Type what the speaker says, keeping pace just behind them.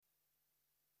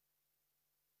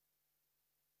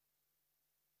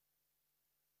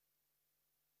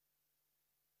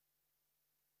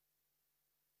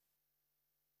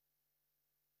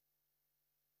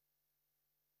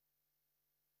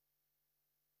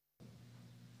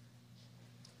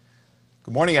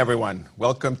Good morning, everyone.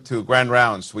 Welcome to Grand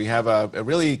Rounds. We have a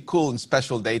really cool and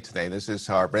special day today. This is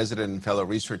our Resident and Fellow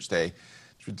Research Day,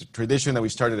 tradition that we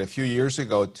started a few years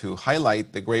ago to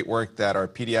highlight the great work that our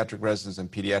pediatric residents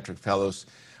and pediatric fellows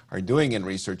are doing in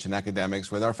research and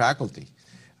academics with our faculty.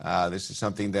 This is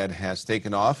something that has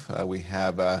taken off. We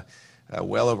have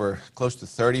well over close to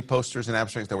 30 posters and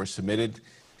abstracts that were submitted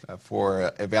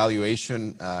for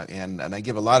evaluation, and I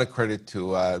give a lot of credit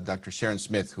to Dr. Sharon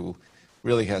Smith, who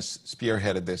really has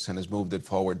spearheaded this and has moved it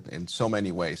forward in so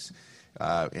many ways.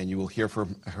 And you will hear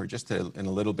from her just in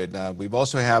a little bit. We've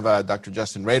also have Dr.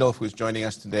 Justin Radolf, who's joining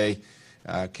us today.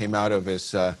 Came out of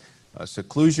his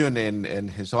seclusion in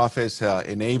his office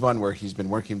in Avon, where he's been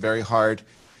working very hard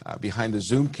behind the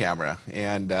Zoom camera.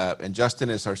 And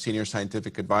Justin is our senior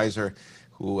scientific advisor,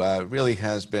 who really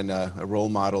has been a role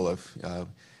model of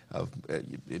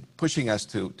pushing us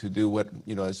to do what,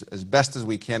 as best as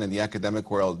we can in the academic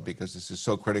world, because this is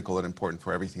so critical and important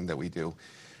for everything that we do.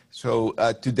 So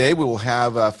today we will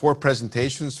have 4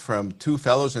 presentations from 2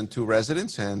 fellows and 2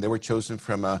 residents, and they were chosen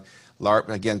from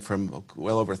from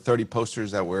well over 30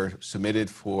 posters that were submitted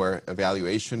for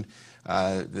evaluation.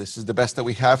 This is the best that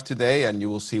we have today, and you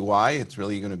will see why. It's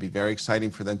really going to be very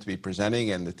exciting for them to be presenting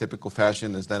in the typical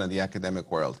fashion as done in the academic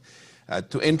world.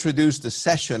 To introduce the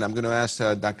session, I'm going to ask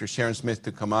Dr. Sharon Smith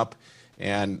to come up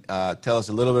and tell us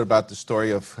a little bit about the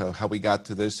story of how we got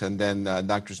to this, and then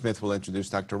Dr. Smith will introduce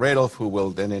Dr. Radolf, who will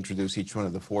then introduce each one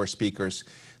of the 4 speakers.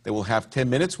 They will have 10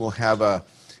 minutes. We'll have a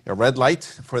red light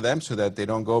for them so that they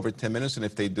don't go over 10 minutes, and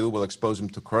if they do, we'll expose them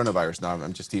to coronavirus. No,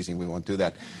 I'm just teasing. We won't do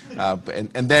that.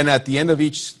 And then at the end of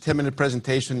each 10-minute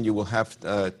presentation, you will have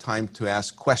time to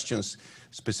ask questions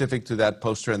specific to that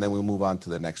poster, and then we'll move on to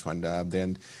the next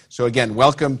one. So again,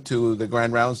 welcome to the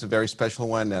Grand Rounds, a very special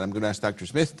one, and I'm going to ask Dr.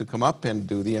 Smith to come up and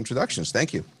do the introductions.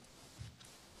 Thank you.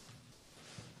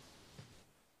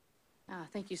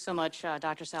 Thank you so much,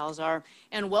 Dr. Salazar,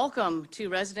 and welcome to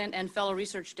Resident and Fellow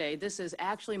Research Day. This is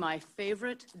actually my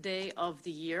favorite day of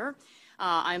the year.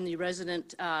 I'm the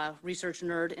resident research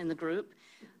nerd in the group.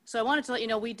 So I wanted to let you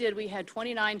know we had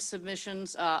 29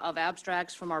 submissions of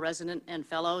abstracts from our resident and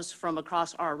fellows from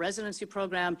across our residency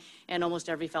program and almost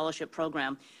every fellowship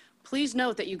program. Please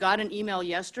note that you got an email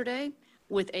yesterday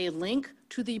with a link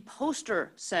to the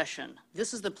poster session.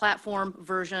 This is the platform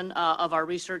version of our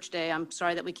research day. I'm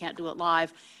sorry that we can't do it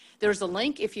live. There's a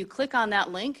link. If you click on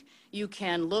that link, you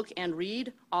can look and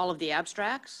read all of the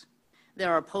abstracts.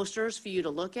 There are posters for you to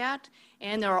look at,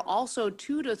 and there are also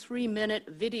 2 to 3 minute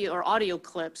video or audio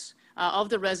clips of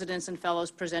the residents and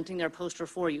fellows presenting their poster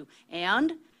for you.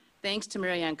 And thanks to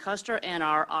Marianne Custer and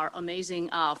our amazing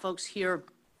folks here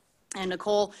and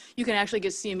Nicole, you can actually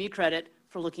get CME credit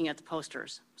for looking at the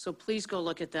posters. So please go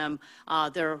look at them.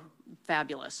 They're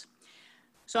fabulous.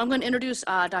 So I'm going to introduce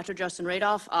Dr. Justin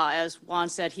Radolf. As Juan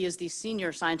said, he is the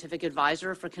Senior Scientific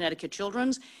Advisor for Connecticut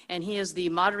Children's, and he is the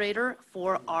moderator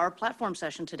for our platform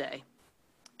session today.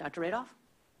 Dr. Radolf?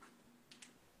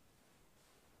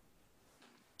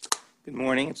 Good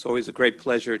morning. It's always a great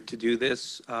pleasure to do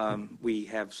this. We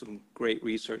have some great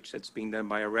research that's being done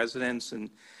by our residents, and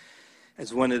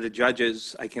as one of the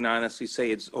judges, I can honestly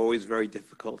say it's always very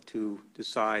difficult to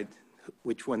decide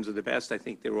which ones are the best. I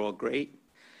think they're all great.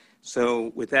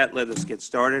 So with that, let us get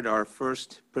started. Our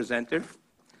first presenter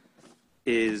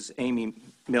is Amy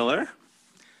Miller,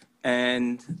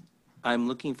 and I'm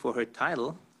looking for her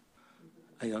title.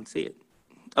 I don't see it.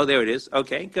 Oh, there it is.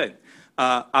 Okay, good.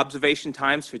 Observation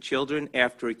times for children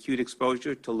after acute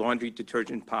exposure to laundry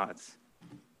detergent pods.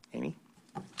 Amy?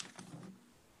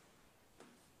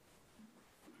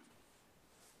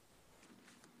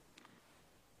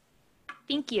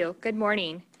 Thank you. Good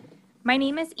morning. My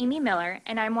name is Amy Miller,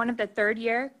 and I'm one of the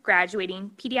 3rd-year graduating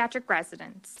pediatric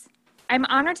residents. I'm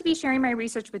honored to be sharing my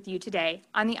research with you today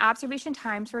on the observation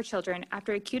times for children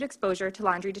after acute exposure to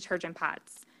laundry detergent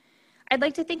pods. I'd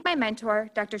like to thank my mentor,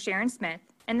 Dr. Sharon Smith,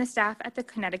 and the staff at the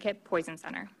Connecticut Poison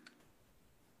Center.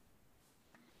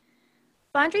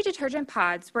 Laundry detergent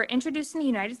pods were introduced in the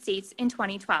United States in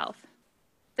 2012.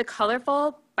 The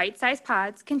colorful, bite-sized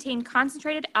pods contain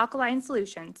concentrated alkaline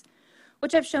solutions,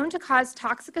 which have shown to cause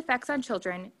toxic effects on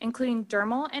children, including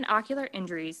dermal and ocular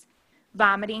injuries,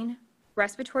 vomiting,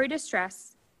 respiratory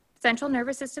distress, central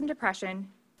nervous system depression,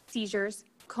 seizures,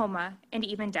 coma, and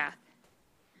even death.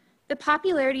 The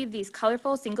popularity of these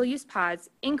colorful single-use pods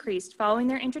increased following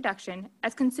their introduction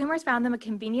as consumers found them a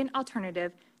convenient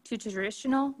alternative to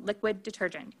traditional liquid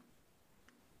detergent.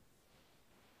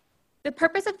 The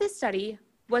purpose of this study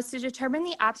was to determine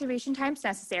the observation times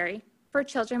necessary for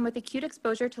children with acute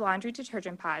exposure to laundry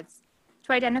detergent pods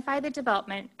to identify the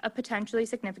development of potentially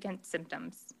significant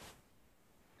symptoms.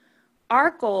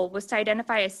 Our goal was to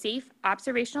identify a safe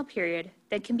observational period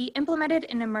that can be implemented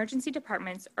in emergency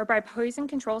departments or by poison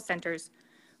control centers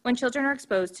when children are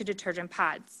exposed to detergent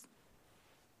pods.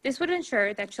 This would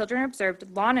ensure that children are observed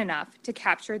long enough to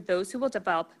capture those who will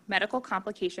develop medical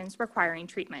complications requiring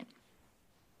treatment.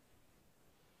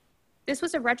 This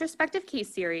was a retrospective case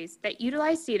series that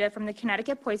utilized data from the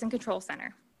Connecticut Poison Control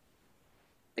Center.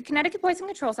 The Connecticut Poison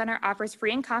Control Center offers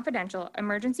free and confidential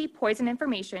emergency poison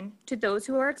information to those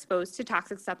who are exposed to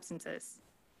toxic substances.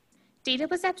 Data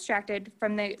was abstracted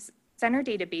from the center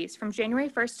database from January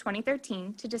 1st,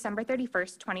 2013 to December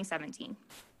 31st, 2017.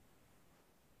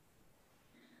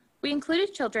 We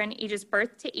included children ages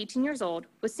birth to 18 years old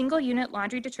with single-unit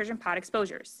laundry detergent pod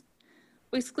exposures.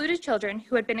 We excluded children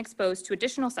who had been exposed to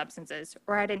additional substances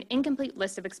or had an incomplete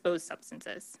list of exposed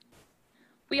substances.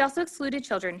 We also excluded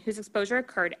children whose exposure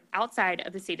occurred outside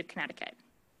of the state of Connecticut.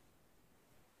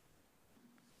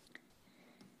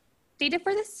 Data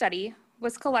for this study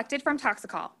was collected from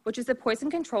Toxicol, which is the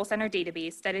Poison Control Center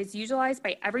database that is utilized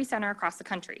by every center across the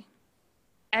country.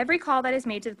 Every call that is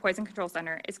made to the Poison Control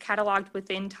Center is cataloged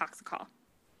within Toxicol.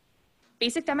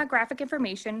 Basic demographic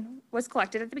information was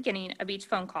collected at the beginning of each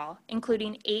phone call,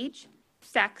 including age,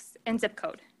 sex, and zip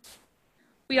code.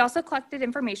 We also collected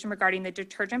information regarding the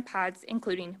detergent pods,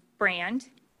 including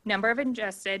brand, number of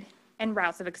ingested, and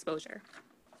routes of exposure.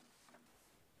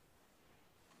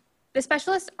 The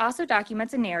specialist also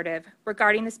documents a narrative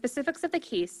regarding the specifics of the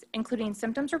case, including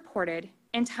symptoms reported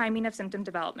and timing of symptom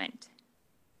development.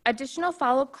 Additional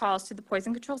follow-up calls to the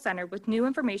Poison Control Center with new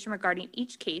information regarding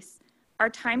each case are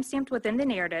timestamped within the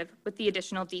narrative with the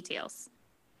additional details.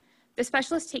 The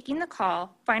specialist taking the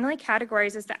call finally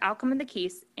categorizes the outcome of the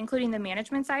case, including the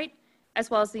management site, as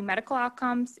well as the medical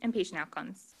outcomes and patient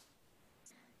outcomes.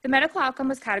 The medical outcome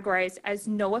was categorized as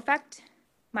no effect,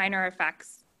 minor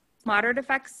effects, moderate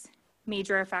effects,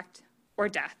 major effect, or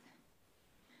death.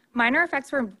 Minor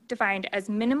effects were defined as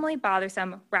minimally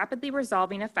bothersome, rapidly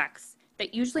resolving effects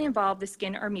that usually involve the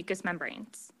skin or mucous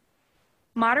membranes.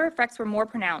 Moderate effects were more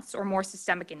pronounced or more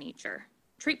systemic in nature.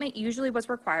 Treatment usually was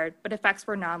required, but effects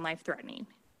were non-life-threatening.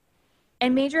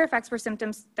 And major effects were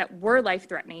symptoms that were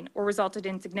life-threatening or resulted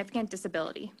in significant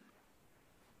disability.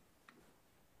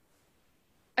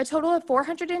 A total of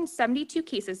 472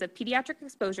 cases of pediatric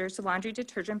exposures to laundry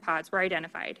detergent pods were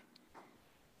identified.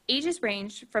 Ages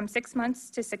ranged from 6 months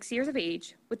to 6 years of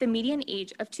age, with a median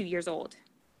age of 2 years old.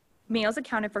 Males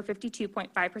accounted for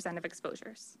 52.5% of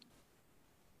exposures.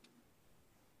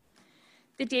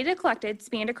 The data collected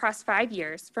spanned across 5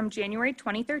 years from January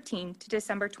 2013 to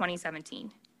December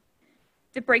 2017.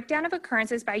 The breakdown of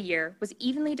occurrences by year was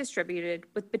evenly distributed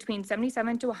with between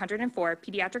 77 to 104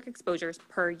 pediatric exposures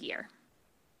per year.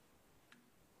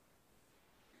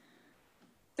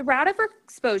 The route of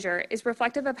exposure is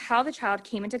reflective of how the child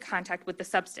came into contact with the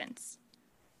substance.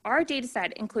 Our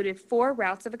dataset included 4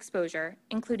 routes of exposure,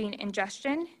 including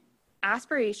ingestion,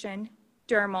 aspiration,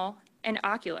 dermal, and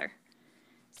ocular.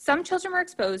 Some children were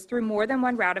exposed through more than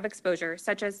one route of exposure,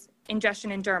 such as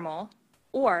ingestion and dermal,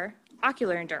 or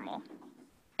ocular and dermal,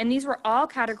 and these were all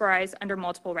categorized under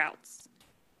multiple routes.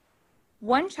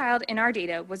 One child in our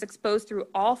data was exposed through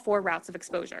all 4 routes of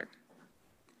exposure.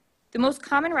 The most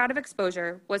common route of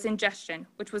exposure was ingestion,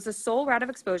 which was the sole route of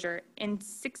exposure in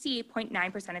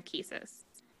 68.9% of cases.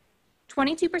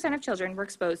 22% of children were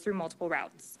exposed through multiple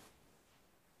routes.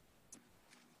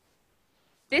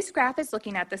 This graph is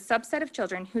looking at the subset of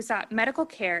children who sought medical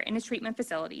care in a treatment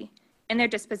facility and their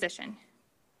disposition.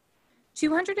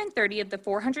 230 of the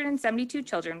 472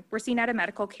 children were seen at a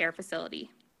medical care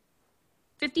facility.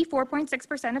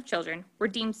 54.6% of children were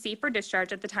deemed safe for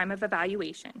discharge at the time of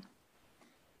evaluation.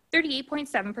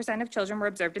 38.7% of children were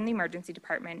observed in the emergency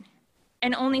department,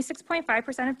 and only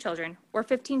 6.5% of children, or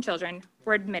 15 children,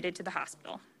 were admitted to the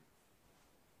hospital.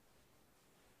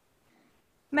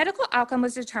 Medical outcome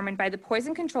was determined by the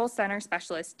Poison Control Center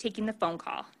specialist taking the phone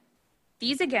call.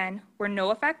 These again were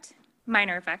no effect,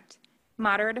 minor effect,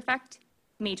 moderate effect,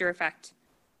 major effect,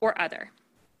 or other.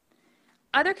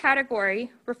 Other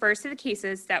category refers to the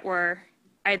cases that were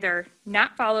either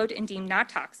not followed and deemed not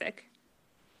toxic,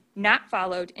 not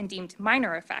followed and deemed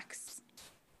minor effects,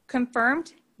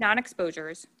 confirmed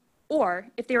non-exposures, or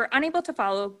if they were unable to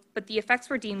follow but the effects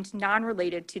were deemed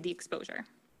non-related to the exposure.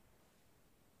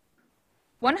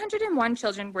 101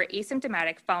 children were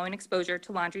asymptomatic following exposure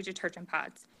to laundry detergent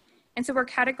pods, and so were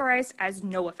categorized as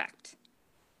no effect.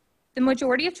 The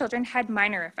majority of children had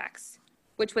minor effects,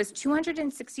 which was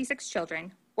 266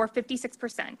 children, or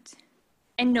 56%,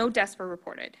 and no deaths were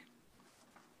reported.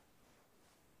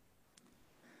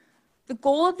 The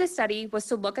goal of this study was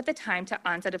to look at the time to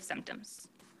onset of symptoms.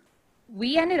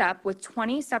 We ended up with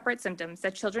 20 separate symptoms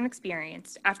that children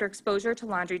experienced after exposure to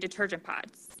laundry detergent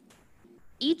pods.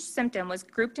 Each symptom was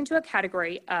grouped into a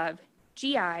category of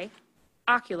GI,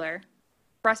 ocular,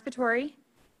 respiratory,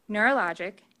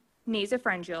 neurologic,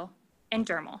 nasopharyngeal, and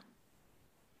dermal.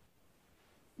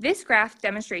 This graph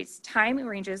demonstrates time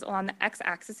ranges along the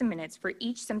x-axis in minutes for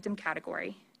each symptom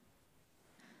category.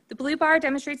 The blue bar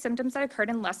demonstrates symptoms that occurred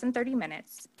in less than 30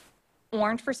 minutes,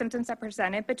 orange for symptoms that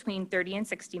presented between 30 and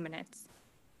 60 minutes,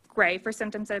 gray for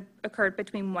symptoms that occurred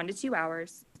between 1 to 2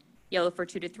 hours, yellow for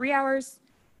 2 to 3 hours,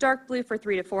 dark blue for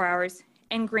 3 to 4 hours,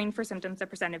 and green for symptoms that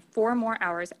presented 4 more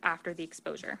hours after the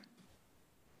exposure.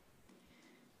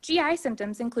 GI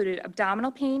symptoms included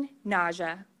abdominal pain,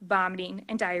 nausea, vomiting,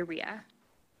 and diarrhea.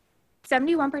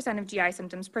 71% of GI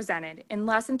symptoms presented in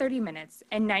less than 30 minutes,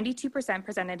 and 92%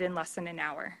 presented in less than an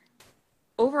hour.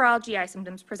 Overall, GI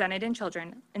symptoms presented in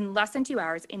children in less than 2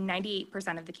 hours in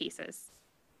 98% of the cases.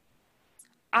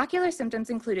 Ocular symptoms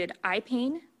included eye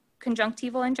pain,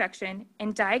 conjunctival injection,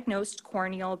 and diagnosed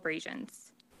corneal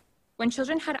abrasions. When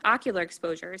children had ocular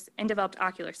exposures and developed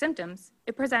ocular symptoms,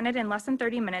 it presented in less than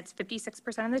 30 minutes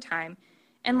 56% of the time,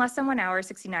 and less than 1 hour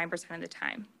 69% of the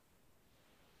time.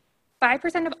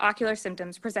 5% of ocular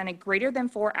symptoms presented greater than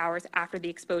 4 hours after the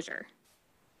exposure.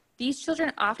 These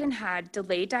children often had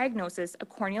delayed diagnosis of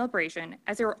corneal abrasion,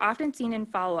 as they were often seen in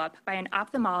follow-up by an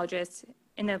ophthalmologist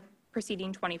in the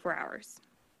preceding 24 hours.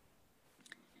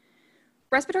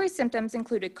 Respiratory symptoms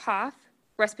included cough,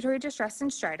 respiratory distress,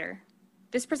 and stridor.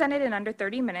 This presented in under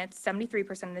 30 minutes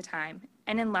 73% of the time,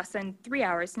 and in less than 3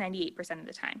 hours 98% of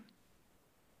the time.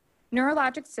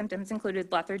 Neurologic symptoms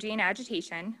included lethargy and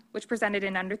agitation, which presented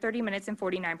in under 30 minutes in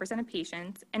 49% of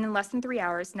patients, and in less than 3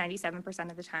 hours 97%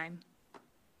 of the time.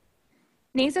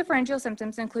 Nasopharyngeal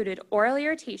symptoms included oral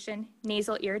irritation,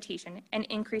 nasal irritation, and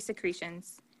increased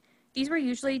secretions. These were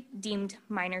usually deemed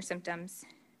minor symptoms.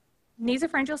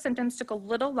 Nasopharyngeal symptoms took a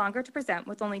little longer to present,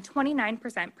 with only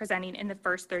 29% presenting in the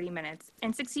first 30 minutes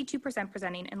and 62%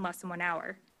 presenting in less than 1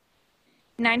 hour.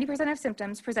 90% of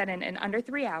symptoms presented in under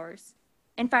 3 hours,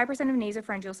 and 5% of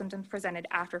nasopharyngeal symptoms presented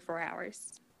after 4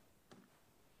 hours.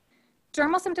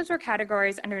 Dermal symptoms were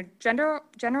categorized under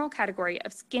general category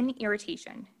of skin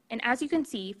irritation, and as you can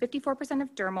see, 54%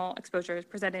 of dermal exposures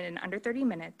presented in under 30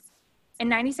 minutes,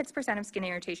 and 96% of skin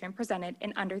irritation presented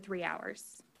in under 3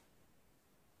 hours.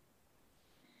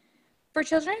 For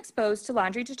children exposed to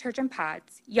laundry detergent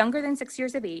pods younger than 6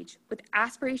 years of age with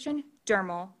aspiration,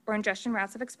 dermal, or ingestion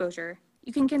routes of exposure,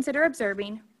 you can consider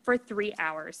observing for 3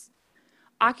 hours.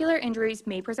 Ocular injuries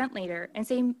may present later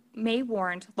and may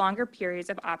warrant longer periods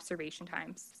of observation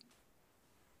times.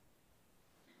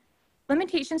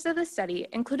 Limitations of the study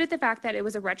included the fact that it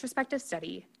was a retrospective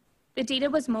study. The data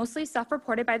was mostly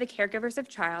self-reported by the caregivers of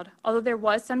child, although there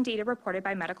was some data reported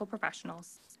by medical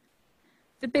professionals.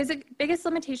 The biggest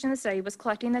limitation of the study was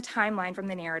collecting the timeline from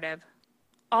the narrative.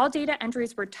 All data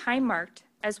entries were time-marked,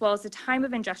 as well as the time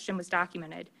of ingestion was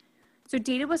documented. So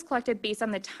data was collected based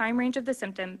on the time range of the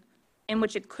symptom in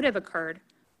which it could have occurred,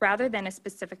 rather than a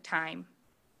specific time.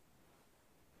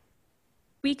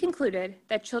 We concluded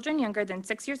that children younger than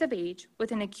 6 years of age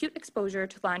with an acute exposure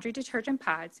to laundry detergent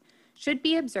pods should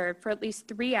be observed for at least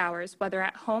 3 hours, whether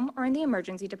at home or in the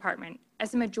emergency department,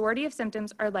 as the majority of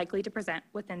symptoms are likely to present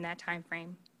within that time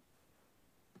frame.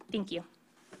 Thank you.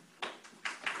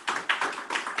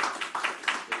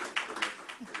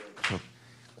 So,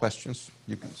 questions?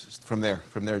 You can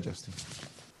from there, Justin.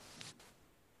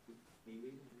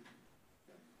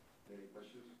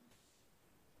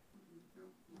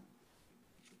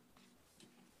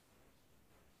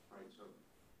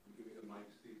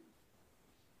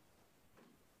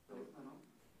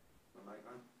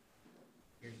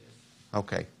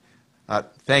 Okay.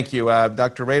 Thank you.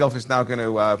 Dr. Radolf is now going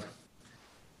to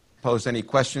pose any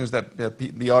questions that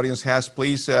the audience has.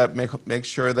 Please make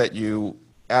sure that you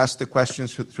ask the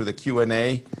questions through the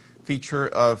Q&A feature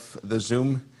of the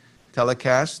Zoom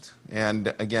telecast.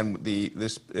 And again,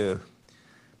 this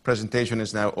presentation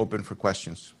is now open for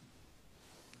questions.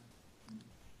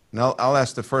 Now I'll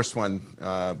ask the first one,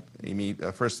 Amy.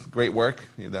 First, great work.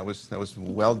 That was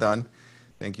well done.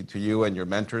 Thank you to you and your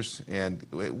mentors. And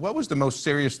what was the most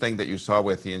serious thing that you saw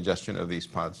with the ingestion of these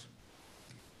pods?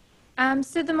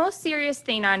 So the most serious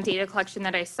thing on data collection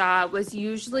that I saw was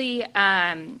usually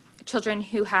children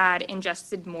who had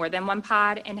ingested more than one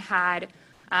pod and had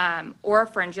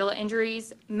oropharyngeal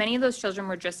injuries. Many of those children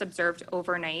were just observed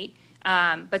overnight,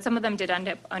 but some of them did end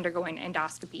up undergoing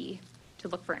endoscopy to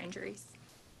look for injuries.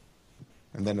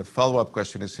 And then a follow-up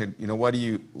question is,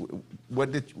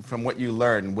 from what you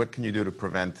learned, what can you do to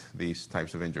prevent these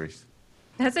types of injuries?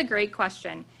 That's a great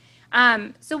question.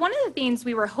 So one of the things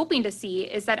we were hoping to see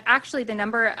is that actually the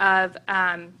number of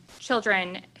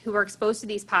children who were exposed to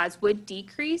these pods would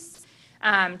decrease,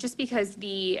 just because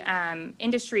the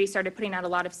industry started putting out a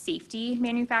lot of safety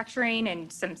manufacturing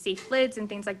and some safe lids and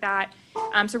things like that.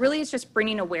 So really it's just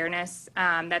bringing awareness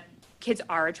that kids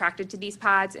are attracted to these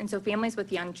pods, and so families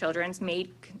with young children may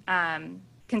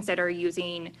consider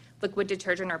using liquid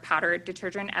detergent or powdered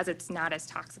detergent, as it's not as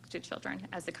toxic to children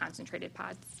as the concentrated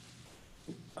pods.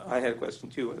 I had a question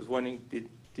too. I was wondering, did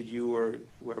you or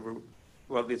whoever,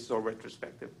 well, this is all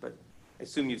retrospective, but I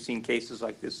assume you've seen cases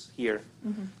like this here.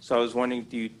 Mm-hmm. So I was wondering,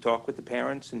 do you talk with the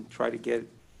parents and try to get,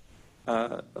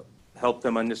 help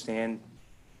them understand,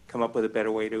 come up with a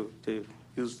better way to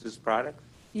use this product?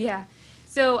 Yeah.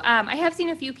 So I have seen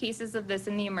a few cases of this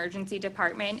in the emergency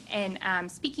department, and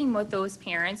speaking with those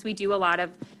parents, we do a lot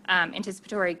of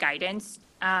anticipatory guidance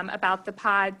about the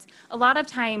pods. A lot of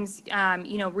times,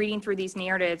 reading through these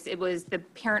narratives, it was the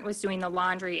parent was doing the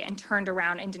laundry and turned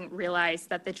around and didn't realize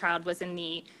that the child was in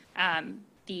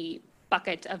the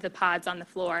bucket of the pods on the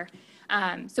floor.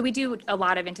 So we do a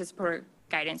lot of anticipatory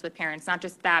guidance with parents, not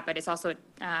just that, but it's also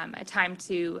a time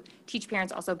to teach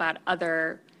parents also about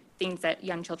other things that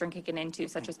young children can get into,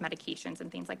 such as medications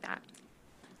and things like that.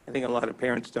 I think a lot of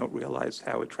parents don't realize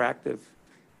how attractive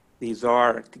these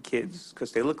are to kids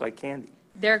because they look like candy.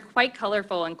 They're quite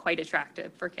colorful and quite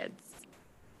attractive for kids.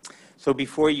 So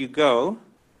before you go,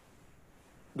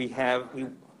 we had to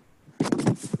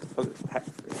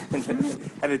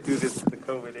do this in the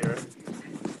COVID era.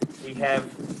 We have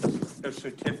a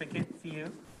certificate for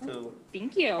you to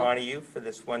Thank you. honor you for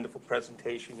this wonderful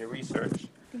presentation, your research.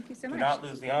 Thank you so Do much. not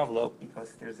lose the envelope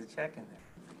because there's a check in there.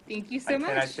 Thank you I so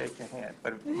cannot much. shake your hand,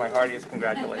 but my heartiest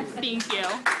congratulations. Thank you.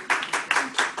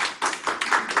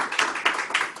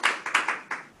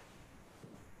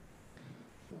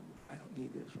 I don't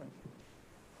need this,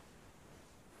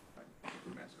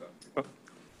 right?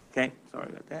 Okay, sorry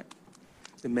about that.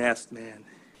 The masked man,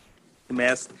 the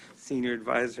masked senior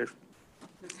advisor.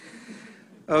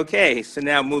 Okay, so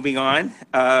now moving on.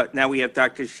 Now we have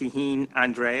Dr. Shaheen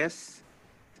Andreas,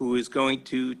 who is going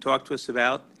to talk to us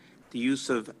about the use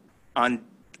of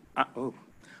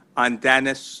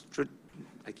ondansetron.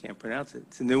 I can't pronounce it.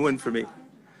 It's a new one for me.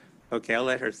 Okay, I'll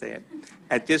let her say it.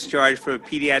 At discharge for a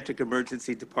pediatric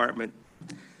emergency department.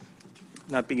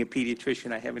 Not being a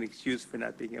pediatrician, I have an excuse for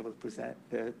not being able to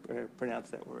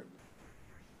pronounce that word.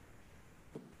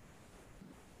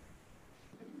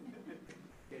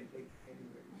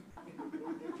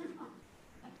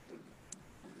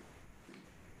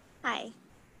 Hi,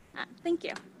 thank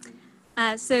you.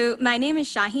 So my name is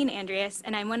Shaheen Andreas,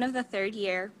 and I'm one of the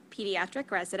third-year pediatric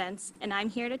residents, and I'm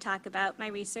here to talk about my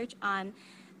research on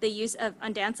the use of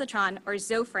ondansetron, or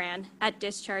Zofran, at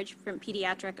discharge from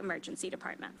pediatric emergency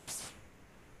departments.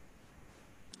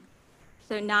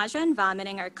 So nausea and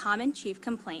vomiting are common chief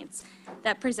complaints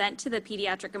that present to the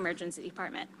pediatric emergency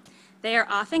department. They are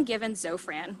often given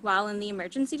Zofran while in the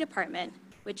emergency department,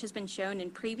 which has been shown in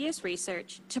previous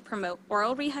research to promote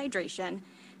oral rehydration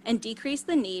and decrease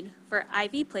the need for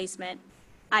IV placement,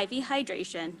 IV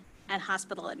hydration, and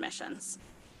hospital admissions.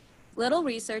 Little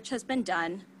research has been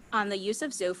done on the use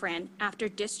of Zofran after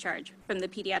discharge from the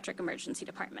pediatric emergency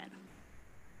department.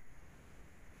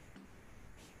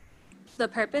 The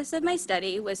purpose of my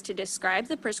study was to describe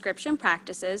the prescription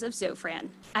practices of Zofran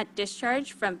at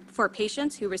discharge for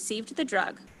patients who received the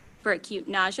drug for acute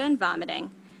nausea and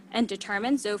vomiting, and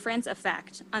determine Zofran's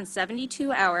effect on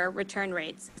 72-hour return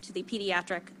rates to the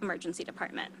pediatric emergency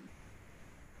department.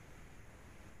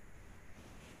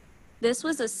 This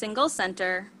was a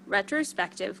single-center,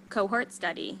 retrospective cohort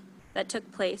study that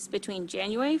took place between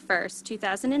January 1st,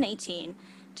 2018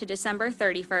 to December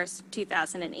 31st,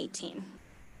 2018.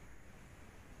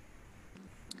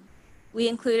 We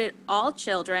included all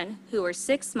children who were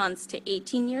 6 months to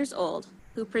 18 years old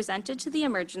who presented to the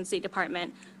emergency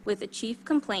department with a chief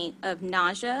complaint of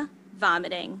nausea,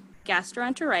 vomiting,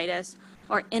 gastroenteritis,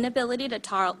 or inability to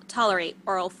tolerate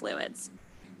oral fluids.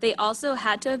 They also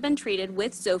had to have been treated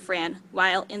with Zofran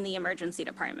while in the emergency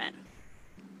department.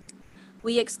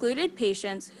 We excluded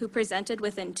patients who presented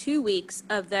within 2 weeks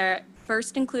of their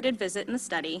first included visit in the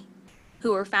study,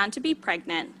 who were found to be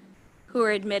pregnant, who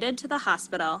were admitted to the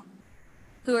hospital,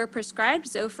 who were prescribed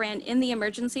Zofran in the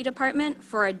emergency department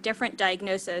for a different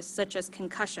diagnosis such as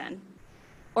concussion,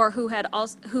 or who had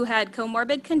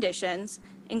comorbid conditions,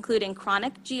 including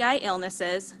chronic GI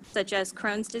illnesses such as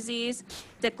Crohn's disease,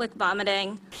 cyclic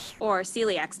vomiting, or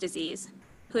celiac disease,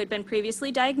 who had been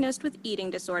previously diagnosed with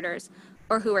eating disorders,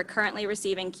 or who are currently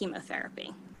receiving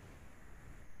chemotherapy.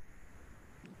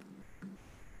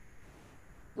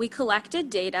 We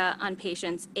collected data on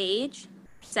patients' age,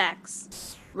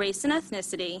 sex, race and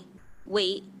ethnicity,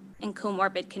 weight, and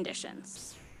comorbid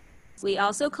conditions. We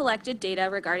also collected data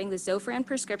regarding the Zofran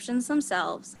prescriptions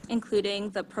themselves,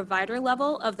 including the provider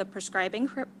level of the prescribing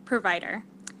provider,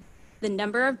 the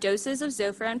number of doses of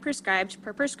Zofran prescribed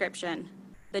per prescription,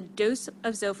 the dose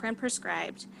of Zofran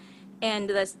prescribed, and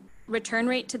the return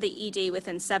rate to the ED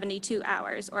within 72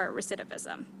 hours, or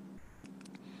recidivism.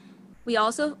 We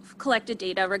also collected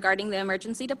data regarding the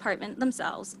emergency department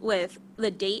themselves with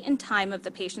the date and time of the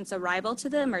patient's arrival to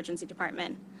the emergency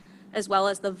department, as well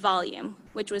as the volume,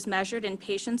 which was measured in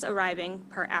patients arriving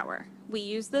per hour. We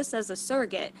use this as a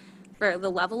surrogate for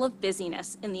the level of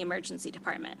busyness in the emergency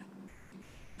department.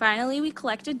 Finally, we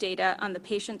collected data on the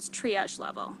patient's triage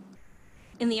level.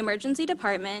 In the emergency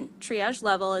department, triage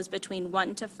level is between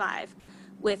 1 to 5,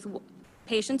 with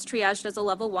patients triaged as a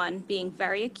level 1 being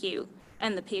very acute,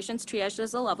 and the patients triaged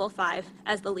as a level 5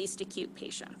 as the least acute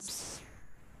patients.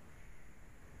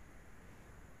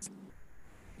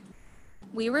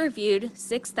 We reviewed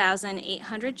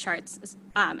 6,800 charts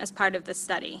as part of the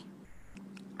study.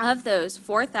 Of those,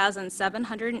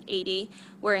 4,780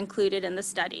 were included in the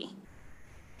study.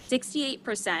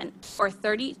 68%, or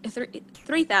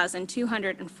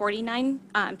 3,249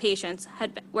 patients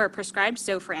were prescribed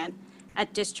Zofran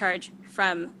at discharge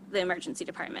from the emergency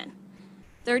department.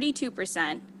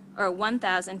 32%, or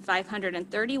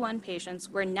 1,531 patients,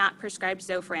 were not prescribed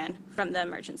Zofran from the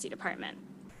emergency department.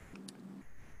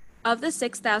 Of the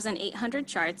 6,800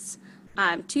 charts,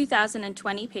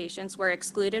 2,020 patients were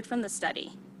excluded from the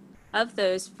study. Of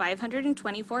those,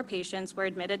 524 patients were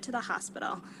admitted to the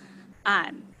hospital.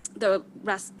 The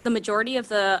majority of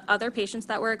the other patients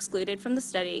that were excluded from the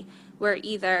study were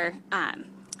either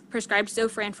prescribed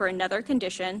Zofran for another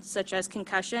condition, such as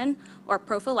concussion, or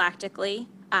prophylactically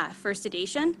for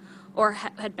sedation, or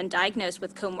had been diagnosed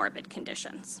with comorbid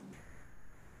conditions.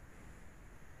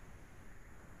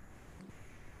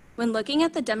 When looking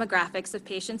at the demographics of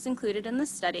patients included in the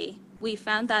study, we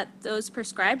found that those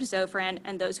prescribed Zofran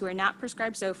and those who were not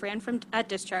prescribed Zofran at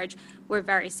discharge were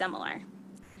very similar.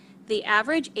 The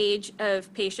average age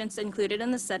of patients included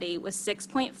in the study was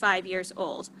 6.5 years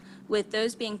old, with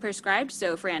those being prescribed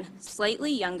Zofran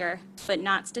slightly younger, but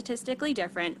not statistically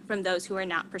different from those who were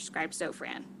not prescribed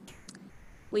Zofran.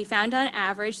 We found on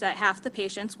average that half the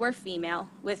patients were female,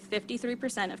 with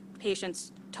 53% of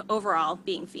patients overall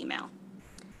being female.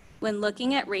 When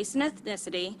looking at race and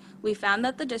ethnicity, we found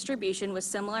that the distribution was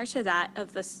similar to that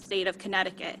of the state of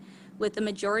Connecticut, with the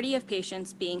majority of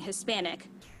patients being Hispanic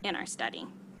in our study.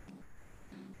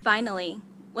 Finally,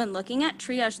 when looking at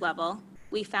triage level,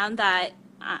 we found that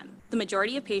the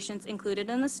majority of patients included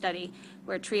in the study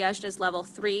were triaged as level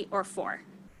 3 or 4.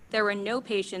 There were no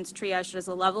patients triaged as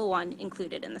a level 1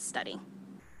 included in the study.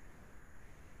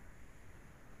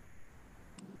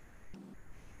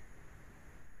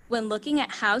 When looking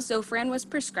at how Zofran was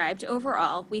prescribed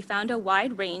overall, we found a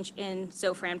wide range in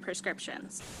Zofran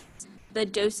prescriptions. The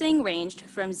dosing ranged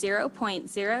from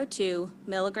 0.02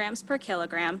 milligrams per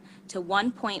kilogram to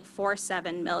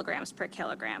 1.47 milligrams per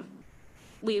kilogram.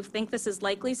 We think this is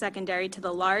likely secondary to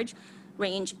the large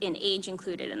range in age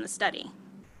included in the study.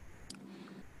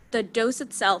 The dose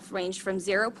itself ranged from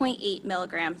 0.8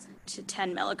 milligrams to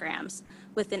 10 milligrams,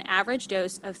 with an average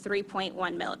dose of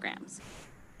 3.1 milligrams.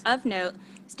 Of note,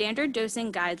 standard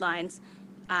dosing guidelines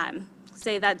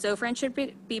say that Zofran should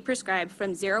be prescribed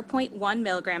from 0.1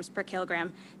 milligrams per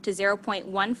kilogram to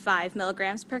 0.15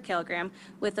 milligrams per kilogram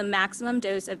with a maximum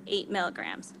dose of 8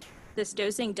 milligrams. This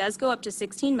dosing does go up to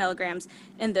 16 milligrams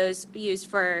in those used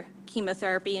for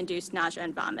chemotherapy-induced nausea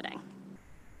and vomiting.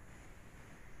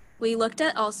 We looked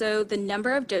at also the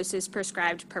number of doses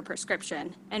prescribed per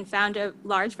prescription and found a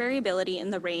large variability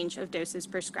in the range of doses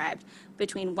prescribed,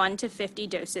 between 1 to 50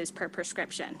 doses per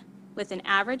prescription, with an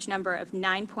average number of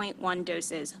 9.1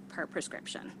 doses per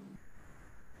prescription.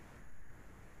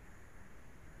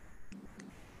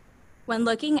 When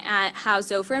looking at how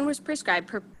Zofran was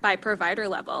prescribed by provider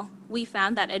level, we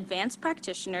found that advanced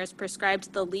practitioners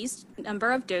prescribed the least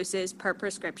number of doses per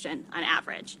prescription on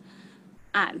average.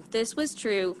 This was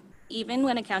true even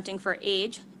when accounting for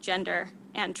age, gender,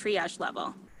 and triage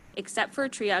level, except for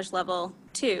triage level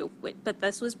 2, but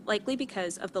this was likely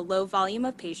because of the low volume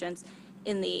of patients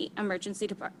in the emergency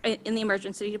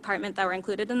department that were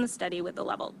included in the study with the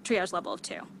triage level of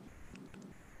 2.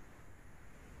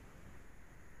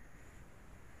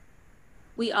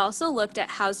 We also looked at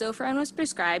how Zofran was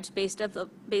prescribed based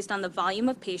on the volume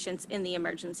of patients in the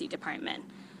emergency department.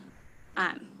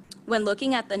 When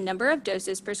looking at the number of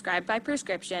doses prescribed by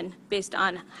prescription based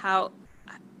on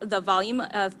the volume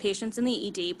of patients in the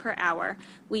ED per hour,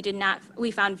 we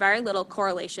found very little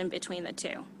correlation between the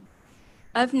two.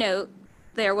 Of note,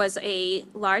 there was a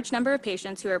large number of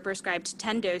patients who were prescribed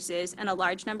 10 doses and a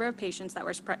large number of patients that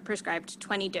were prescribed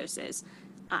 20 doses,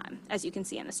 as you can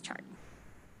see in this chart.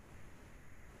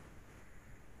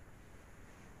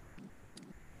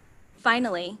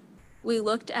 Finally, we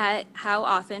looked at how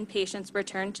often patients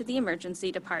returned to the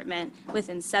emergency department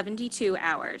within 72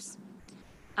 hours.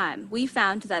 We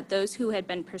found that those who had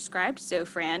been prescribed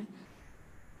Zofran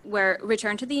were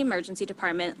returned to the emergency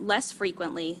department less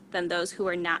frequently than those who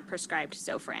were not prescribed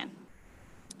Zofran.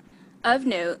 Of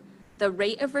note, the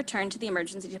rate of return to the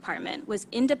emergency department was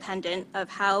independent of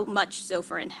how much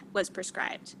Zofran was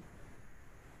prescribed.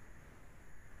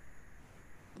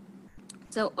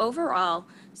 So overall,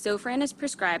 Zofran is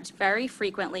prescribed very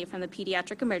frequently from the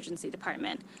pediatric emergency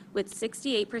department, with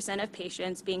 68% of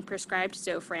patients being prescribed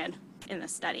Zofran in the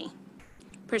study.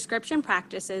 Prescription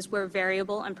practices were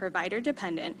variable and provider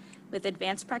dependent, with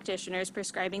advanced practitioners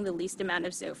prescribing the least amount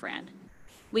of Zofran.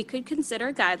 We could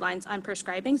consider guidelines on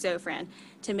prescribing Zofran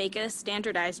to make it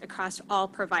standardized across all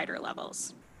provider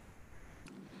levels.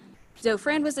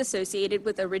 Zofran was associated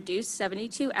with a reduced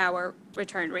 72-hour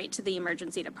return rate to the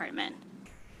emergency department.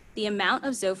 The amount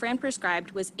of Zofran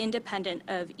prescribed was independent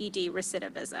of ED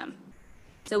recidivism,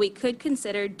 so we could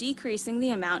consider decreasing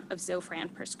the amount of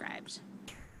Zofran prescribed.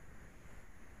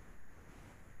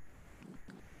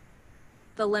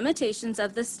 The limitations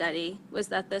of the study was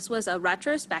that this was a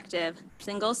retrospective,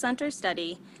 single-center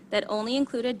study that only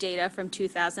included data from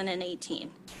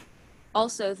 2018.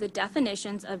 Also, the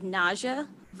definitions of nausea,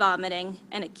 vomiting,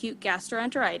 and acute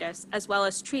gastroenteritis, as well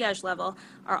as triage level,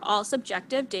 are all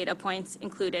subjective data points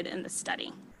included in the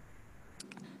study.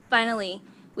 Finally,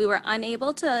 we were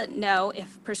unable to know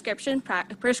if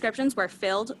prescriptions were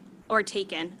filled or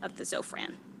taken of the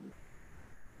Zofran.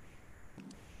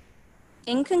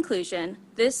 In conclusion,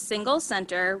 this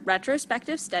single-center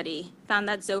retrospective study found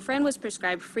that Zofran was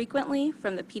prescribed frequently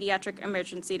from the pediatric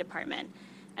emergency department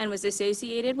and was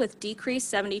associated with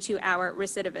decreased 72-hour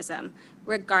recidivism,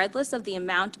 regardless of the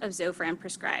amount of Zofran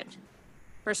prescribed.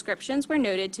 Prescriptions were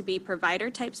noted to be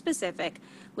provider-type specific,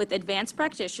 with advanced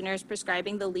practitioners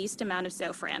prescribing the least amount of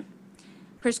Zofran.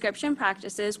 Prescription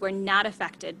practices were not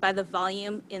affected by the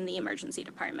volume in the emergency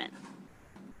department.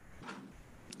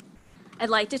 I'd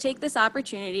like to take this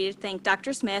opportunity to thank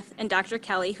Dr. Smith and Dr.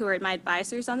 Kelly, who are my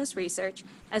advisors on this research,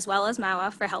 as well as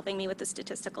MAWA for helping me with the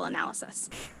statistical analysis.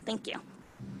 Thank you.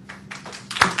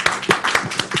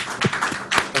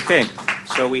 Okay,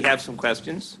 so we have some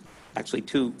questions. Actually,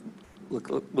 two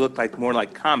look like more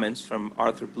like comments from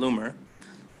Arthur Bloomer.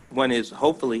 One is,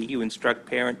 hopefully you instruct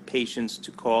patients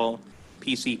to call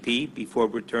PCP before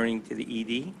returning to the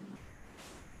ED.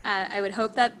 I would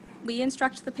hope that we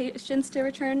instruct the patients to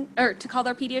return or to call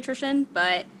their pediatrician,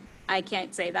 but I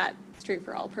can't say that's true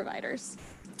for all providers.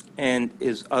 And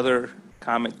his other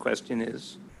comment question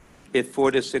is, if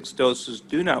 4 to 6 doses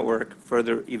do not work,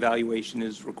 further evaluation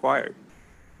is required.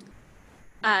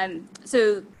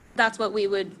 So that's what we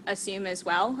would assume as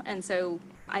well. And so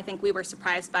I think we were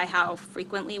surprised by how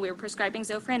frequently we were prescribing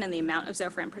Zofran and the amount of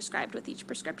Zofran prescribed with each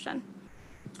prescription.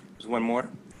 There's one more.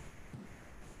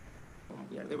 Oh,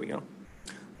 yeah, there we go.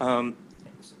 Oh,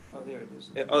 there it is.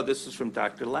 Oh, this is from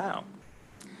Dr. Lau.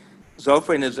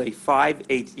 Zofran is a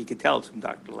 5-HT, you can tell it's from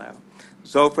Dr. Lau.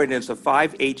 Zofran is a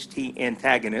 5-HT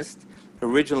antagonist,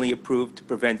 originally approved to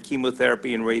prevent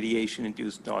chemotherapy and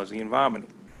radiation-induced nausea and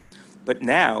vomiting. But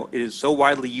now it is so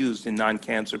widely used in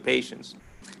non-cancer patients.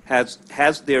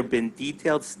 Has there been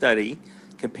detailed study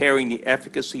comparing the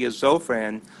efficacy of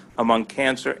Zofran among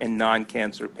cancer and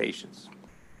non-cancer patients?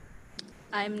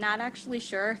 I'm not actually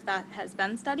sure if that has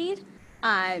been studied.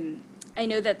 I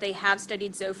know that they have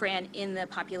studied Zofran in the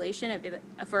population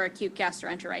for acute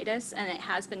gastroenteritis, and it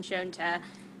has been shown to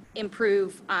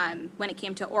improve when it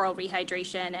came to oral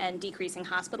rehydration and decreasing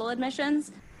hospital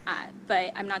admissions.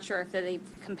 But I'm not sure if they've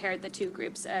compared the two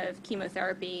groups of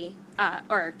chemotherapy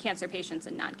or cancer patients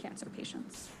and non-cancer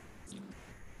patients.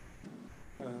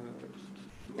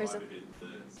 There's audited the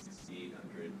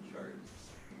 6800 chart.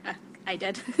 I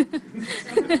did.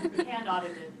 Hand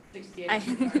audited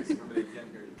 68.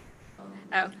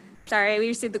 Oh, sorry, we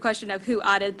received the question of who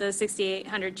audited the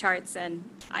 6800 charts, and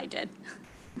I did.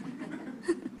 Any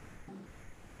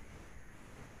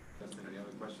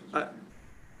other questions?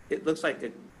 It looks like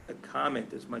a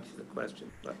comment as much as a question,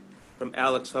 but from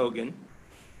Alex Hogan.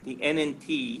 The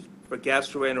NNT for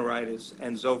gastroenteritis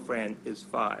and Zofran is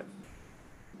 5.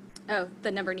 Oh,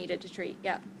 the number needed to treat,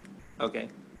 yeah. Okay.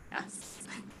 Yes.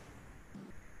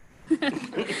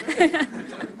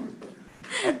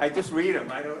 I just read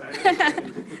them. I don't.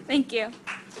 Thank you.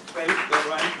 Wait, go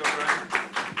run.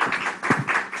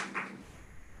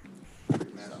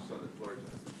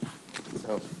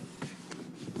 So,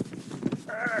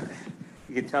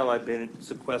 you can tell I've been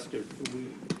sequestered for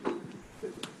weeks.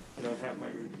 I don't have my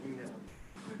routine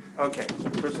now. Okay,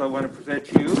 first I want to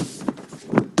present you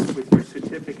with your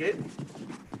certificate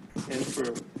and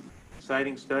for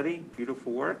exciting study,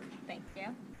 beautiful work, Thank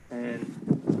you. and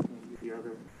the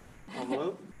other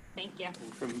envelope. Thank you.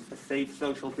 And from a safe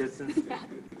social distance,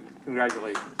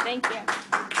 congratulations. Thank you. Yeah,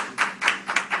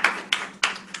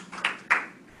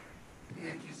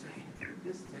 I guess I put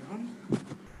this down.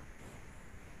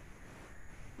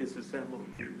 Disassemble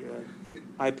the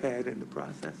iPad in the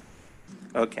process.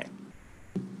 Okay.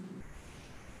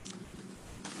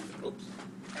 Oops.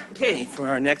 Okay, for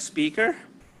our next speaker,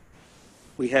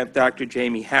 we have Dr.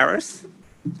 Jamie Harris,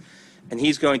 and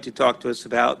he's going to talk to us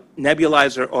about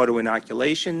nebulizer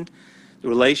autoinoculation, the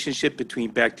relationship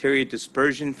between bacteria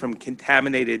dispersion from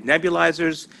contaminated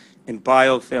nebulizers and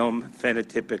biofilm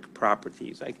phenotypic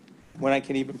properties. One I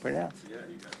can even pronounce. Yeah,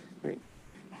 you got it. Great.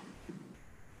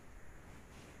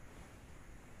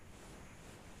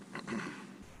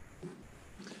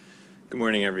 Good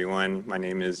morning, everyone. My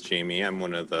name is Jamie. I'm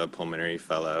one of the pulmonary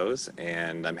fellows,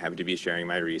 and I'm happy to be sharing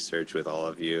my research with all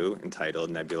of you entitled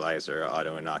Nebulizer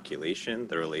Autoinoculation,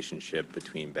 the relationship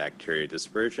between bacteria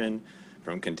dispersion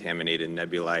from contaminated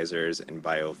nebulizers and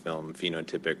biofilm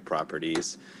phenotypic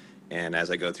properties. And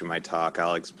as I go through my talk,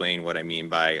 I'll explain what I mean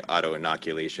by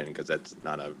autoinoculation, because that's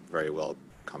not a very well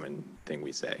common thing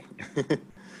we say.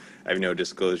 I have no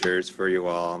disclosures for you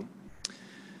all.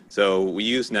 So we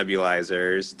use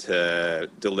nebulizers to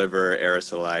deliver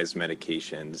aerosolized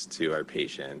medications to our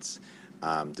patients.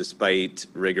 Despite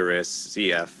rigorous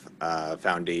CF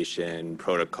Foundation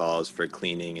protocols for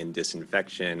cleaning and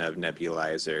disinfection of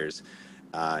nebulizers,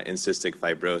 in cystic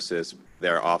fibrosis,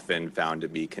 they're often found to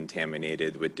be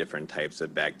contaminated with different types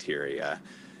of bacteria.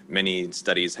 Many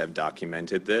studies have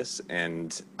documented this,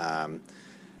 and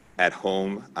at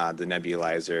home, the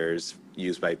nebulizers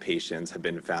used by patients have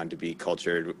been found to be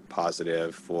cultured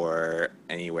positive for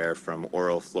anywhere from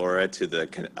oral flora to the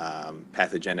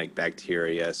pathogenic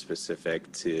bacteria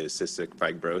specific to cystic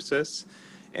fibrosis.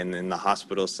 And in the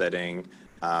hospital setting,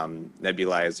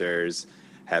 nebulizers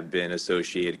have been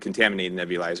associated, contaminated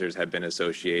nebulizers have been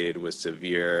associated with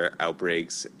severe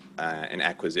outbreaks and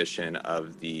acquisition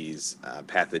of these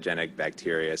pathogenic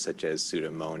bacteria such as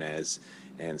Pseudomonas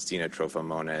and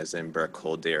Stenotrophomonas and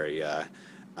Burkholderia.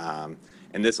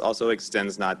 And this also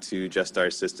extends not to just our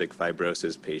cystic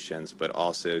fibrosis patients, but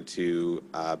also to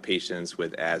patients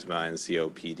with asthma and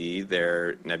COPD.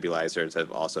 Their nebulizers have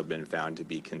also been found to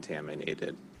be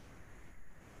contaminated.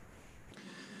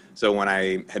 So when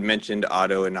I had mentioned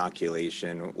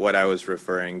autoinoculation, what I was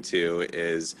referring to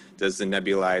is, does the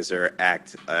nebulizer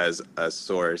act as a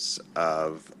source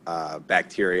of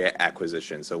bacteria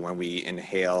acquisition? So when we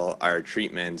inhale our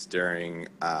treatments during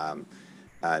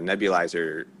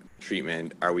nebulizer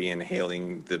treatment, are we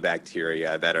inhaling the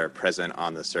bacteria that are present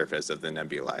on the surface of the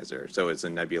nebulizer? So is the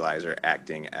nebulizer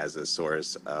acting as a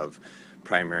source of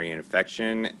primary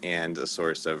infection and a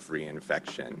source of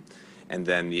reinfection? And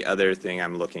then the other thing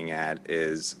I'm looking at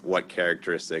is what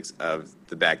characteristics of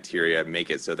the bacteria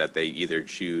make it so that they either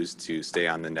choose to stay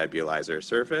on the nebulizer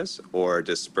surface or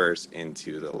disperse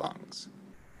into the lungs.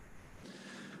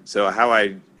 So how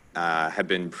I have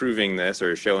been proving this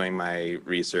or showing my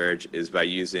research is by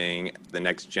using the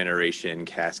next generation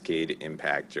cascade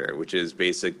impactor, which is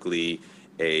basically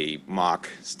a mock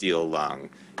steel lung.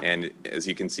 And as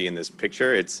you can see in this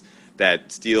picture, it's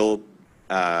that steel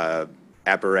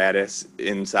apparatus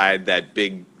inside that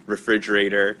big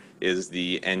refrigerator is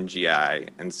the NGI.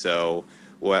 And so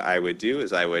what I would do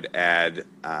is I would add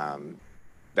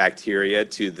bacteria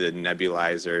to the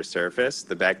nebulizer surface.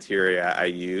 The bacteria I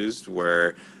used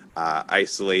were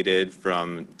isolated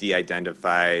from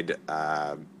de-identified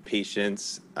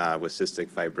patients with cystic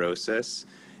fibrosis.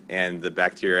 And the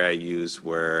bacteria I used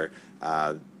were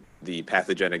the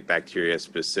pathogenic bacteria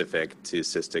specific to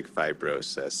cystic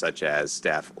fibrosis, such as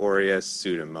Staph aureus,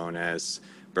 Pseudomonas,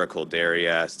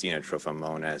 Burkholderia,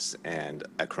 Stenotrophomonas, and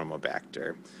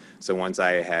Achromobacter. So once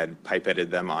I had pipetted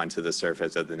them onto the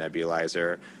surface of the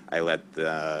nebulizer, I let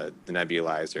the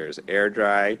nebulizers air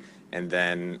dry, and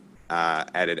then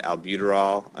added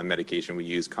albuterol, a medication we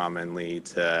use commonly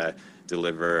to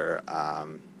deliver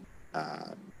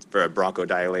for a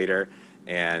bronchodilator,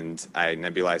 and I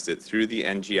nebulized it through the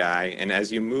NGI. And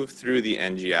as you move through the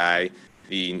NGI,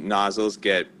 the nozzles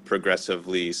get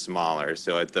progressively smaller.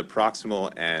 So at the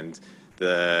proximal end,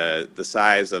 the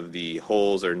size of the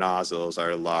holes or nozzles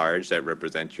are large. That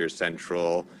represents your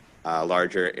central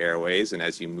larger airways, and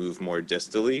as you move more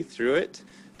distally through it,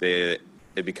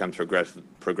 it becomes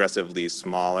progressively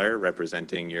smaller,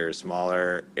 representing your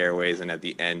smaller airways, and at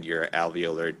the end, your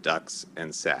alveolar ducts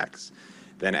and sacs.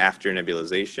 Then after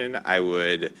nebulization, I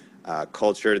would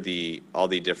culture all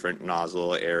the different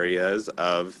nozzle areas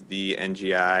of the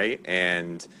NGI,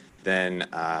 and then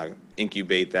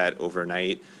incubate that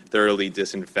overnight, thoroughly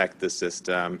disinfect the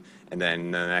system, and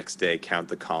then the next day count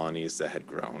the colonies that had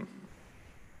grown.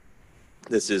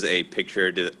 This is a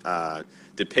picture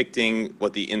depicting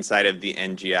what the inside of the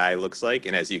NGI looks like,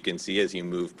 and as you can see, as you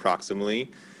move proximal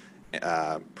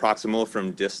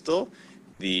from distal,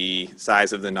 the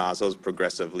size of the nozzles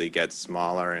progressively gets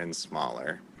smaller and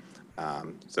smaller.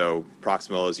 So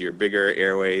proximal is your bigger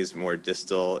airways, more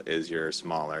distal is your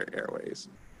smaller airways.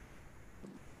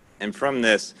 And from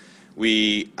this,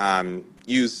 we nebulize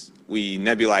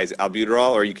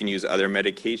albuterol, or you can use other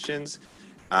medications,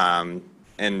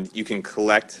 and you can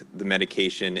collect the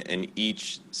medication in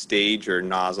each stage or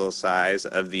nozzle size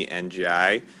of the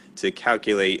NGI to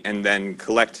calculate, and then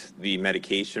collect the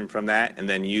medication from that, and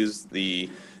then use the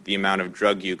amount of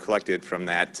drug you collected from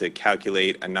that to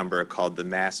calculate a number called the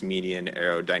mass median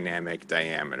aerodynamic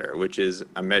diameter, which is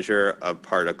a measure of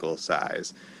particle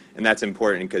size. And that's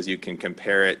important because you can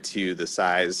compare it to the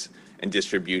size and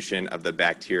distribution of the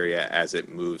bacteria as it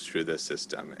moves through the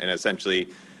system. And essentially,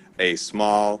 a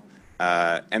small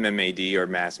MMAD, or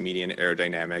mass median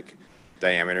aerodynamic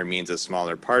diameter, means a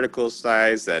smaller particle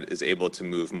size that is able to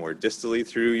move more distally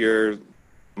through your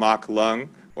mock lung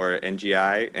or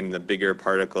NGI, and the bigger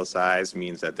particle size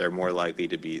means that they're more likely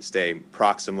to stay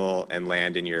proximal and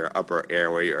land in your upper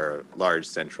airway or large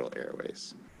central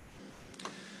airways.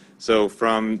 So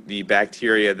from the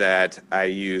bacteria that I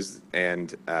used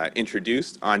and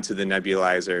introduced onto the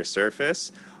nebulizer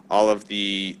surface, all of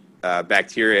the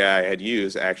bacteria I had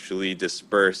used actually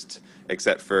dispersed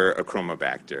except for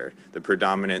Achromobacter. The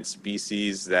predominant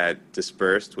species that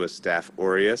dispersed was Staph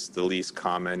aureus, the least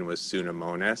common was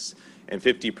Pseudomonas, and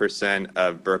 50%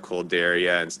 of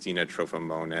Burkholderia and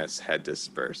Stenotrophomonas had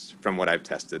dispersed from what I've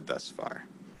tested thus far.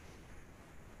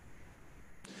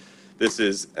 This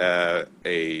is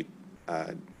a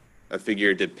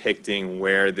figure depicting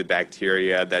where the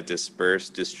bacteria that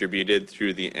dispersed distributed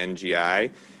through the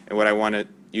NGI. And what I wanted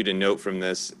you to note from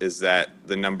this is that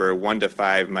the number 1 to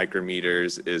 5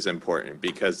 micrometers is important,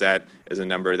 because that is a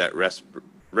number that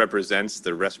represents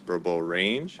the respirable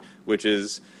range, which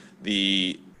is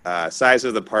the size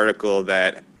of the particle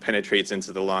that penetrates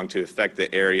into the lung to affect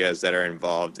the areas that are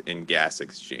involved in gas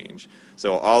exchange.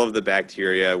 So all of the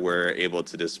bacteria were able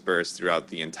to disperse throughout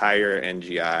the entire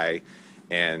NGI,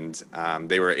 and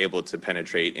they were able to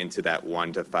penetrate into that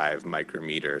 1 to 5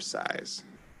 micrometer size.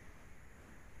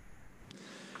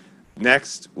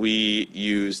 Next, we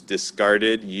used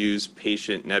discarded used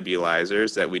patient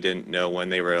nebulizers that we didn't know when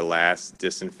they were last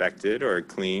disinfected or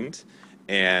cleaned.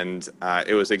 And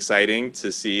it was exciting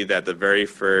to see that the very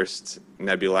first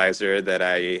nebulizer that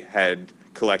I had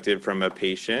collected from a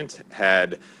patient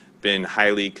had been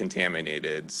highly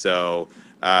contaminated. So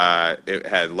it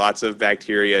had lots of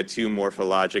bacteria, 2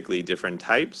 morphologically different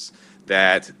types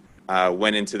that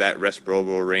went into that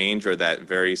respirable range, or that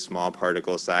very small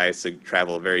particle size, to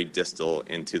travel very distal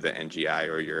into the NGI,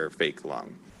 or your fake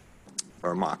lung,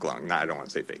 or mock lung. No, I don't want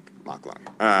to say fake, mock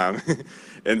lung.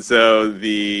 And so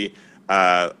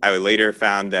I later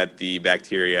found that the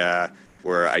bacteria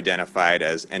were identified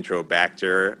as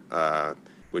Enterobacter,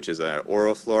 which is an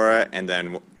oral flora, and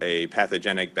then a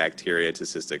pathogenic bacteria to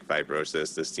cystic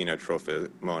fibrosis, the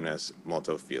Stenotrophomonas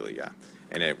multifida,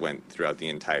 and it went throughout the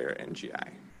entire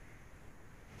NGI.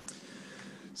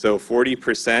 So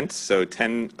 40%, so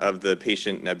 10 of the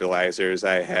patient nebulizers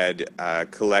I had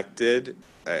collected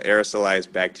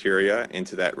aerosolized bacteria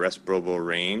into that respirable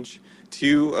range.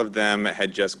 2 of them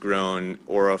had just grown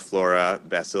Oroflora,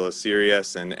 Bacillus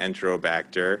cereus, and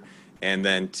Enterobacter, and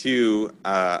then 2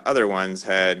 other ones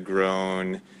had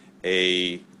grown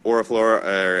a Oroflora,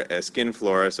 or a skin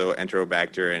flora, so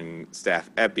Enterobacter and Staph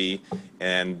epi,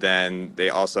 and then they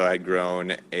also had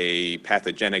grown a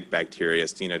pathogenic bacteria,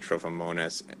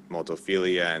 Stenotrophomonas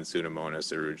multifida and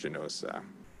Pseudomonas aeruginosa.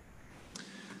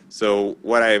 So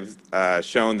what I've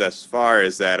shown thus far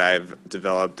is that I've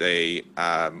developed a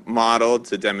model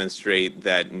to demonstrate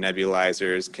that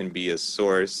nebulizers can be a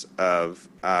source of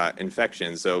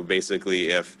infection. So basically,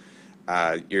 if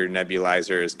your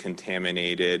nebulizer is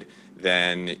contaminated,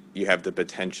 then you have the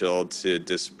potential to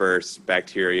disperse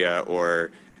bacteria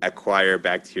or acquire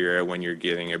bacteria when you're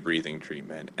getting a breathing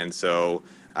treatment. And so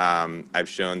I've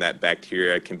shown that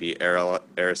bacteria can be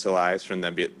aerosolized from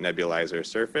the nebulizer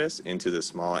surface into the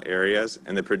small areas,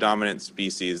 and the predominant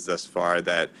species thus far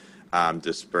that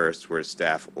dispersed were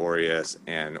Staph aureus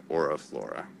and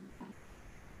Oroflora.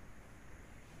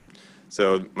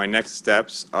 So my next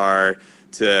steps are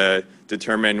to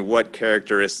determine what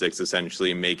characteristics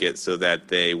essentially make it so that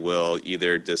they will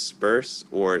either disperse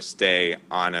or stay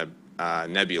on a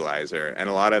nebulizer. And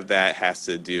a lot of that has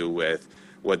to do with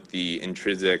what the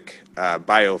intrinsic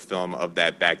biofilm of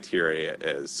that bacteria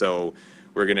is. So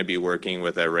we're going to be working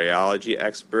with a rheology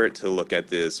expert to look at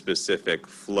the specific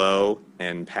flow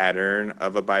and pattern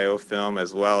of a biofilm,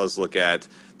 as well as look at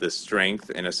the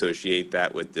strength and associate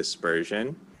that with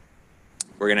dispersion.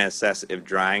 We're going to assess if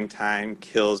drying time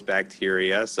kills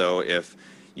bacteria. So if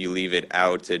you leave it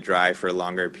out to dry for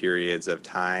longer periods of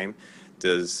time,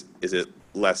 is it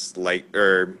less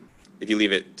or if you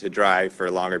leave it to dry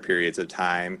for longer periods of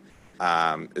time,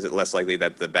 is it less likely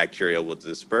that the bacteria will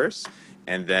disperse?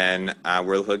 And then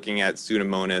we're looking at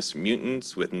Pseudomonas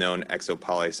mutants with known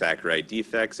exopolysaccharide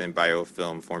defects in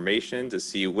biofilm formation to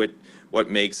see what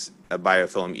makes a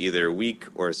biofilm either weak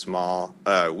or strong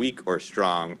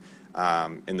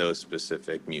in those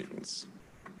specific mutants.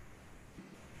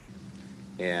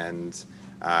 And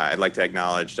I'd like to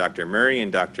acknowledge Dr. Murray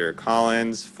and Dr.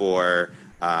 Collins for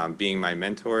being my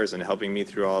mentors and helping me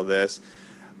through all this.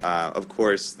 Of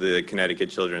course, the Connecticut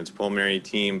Children's Pulmonary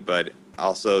team, but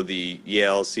also the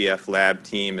Yale CF lab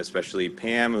team, especially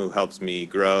Pam, who helps me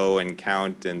grow and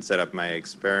count and set up my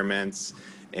experiments,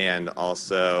 and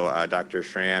also Dr.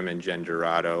 Schramm and Jen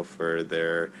Dorado for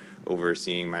their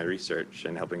overseeing my research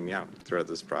and helping me out throughout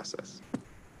this process.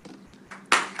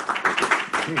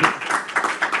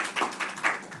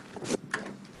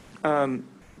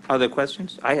 Other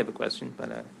questions? I have a question,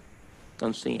 but I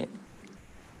don't see it.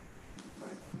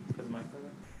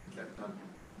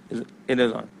 It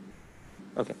is on.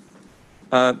 Okay.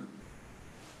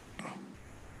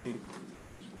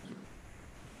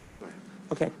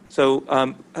 Okay.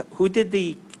 So who did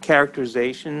the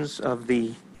characterizations of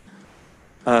the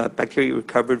bacteria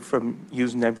recovered from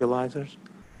used nebulizers?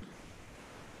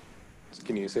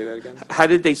 Can you say that again? How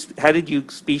did you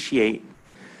speciate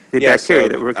the bacteria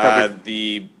that were recovered?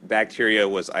 The bacteria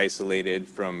was isolated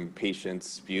from patients'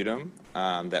 sputum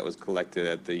that was collected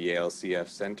at the Yale CF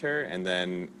Center and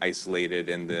then isolated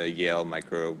in the Yale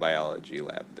microbiology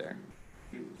lab there.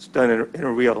 It's done in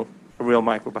a real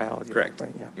microbiology. Correct. Lab,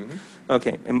 right? Yeah. Mm-hmm.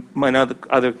 Okay. And my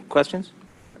other questions?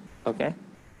 Okay.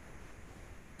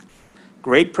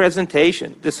 Great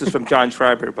presentation. This is from John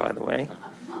Schreiber, by the way.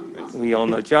 We all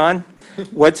know John.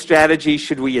 What strategy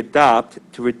should we adopt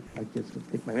to I guess I'll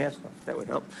take my mask off. That would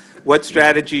help. What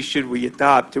strategy should we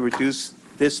adopt to reduce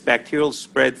this bacterial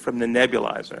spread from the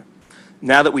nebulizer?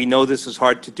 Now that we know this is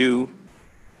hard to do,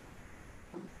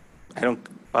 I don't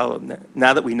follow.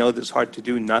 Now that we know this is hard to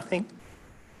do, nothing.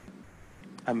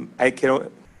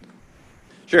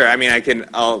 Sure. I mean,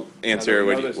 I'll answer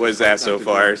what was asked so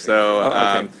far. So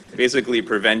okay. Basically,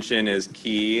 prevention is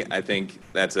key. I think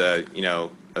that's a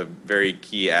very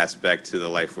key aspect to the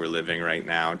life we're living right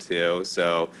now too.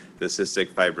 So the Cystic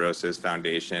Fibrosis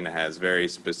Foundation has very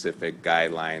specific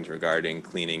guidelines regarding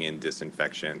cleaning and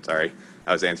disinfection. Sorry,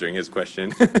 I was answering his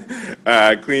question.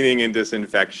 Cleaning and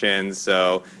disinfection.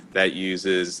 So that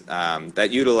utilizes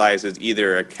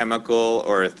either a chemical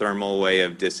or a thermal way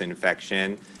of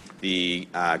disinfection. The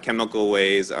chemical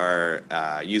ways are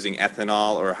using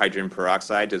ethanol or hydrogen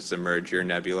peroxide to submerge your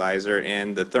nebulizer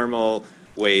in. The thermal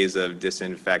ways of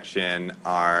disinfection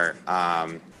are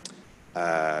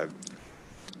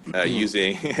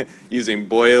using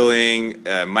boiling,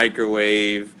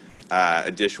 microwave,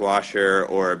 a dishwasher,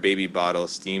 or a baby bottle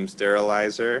steam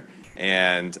sterilizer.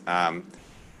 And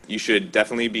you should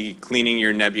definitely be cleaning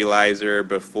your nebulizer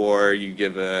before you do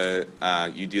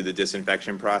the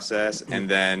disinfection process, and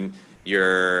then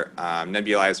your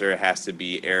nebulizer has to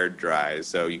be air dry,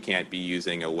 so you can't be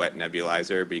using a wet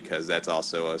nebulizer because that's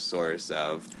also a source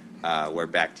of where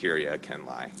bacteria can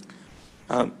lie.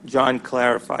 John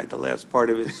clarified the last part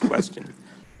of his question.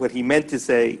 What he meant to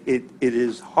say, it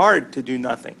is hard to do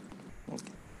nothing.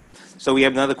 Okay. So we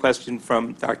have another question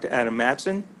from Dr. Adam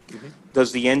Matson. Mm-hmm.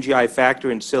 Does the NGI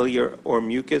factor in cilia or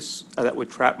mucus that would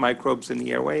trap microbes in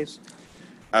the airways?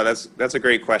 That's a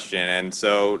great question. And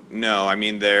so, no, I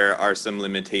mean, there are some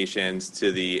limitations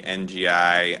to the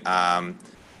NGI.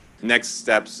 Next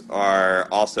steps are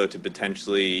also to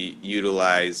potentially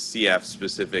utilize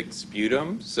CF-specific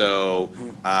sputum. So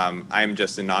I'm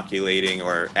just inoculating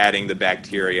or adding the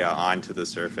bacteria onto the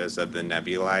surface of the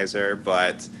nebulizer.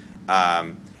 But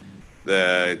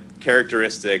the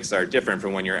characteristics are different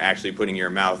from when you're actually putting your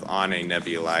mouth on a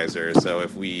nebulizer. So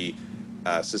if we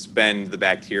suspend the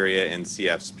bacteria in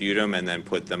CF sputum and then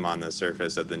put them on the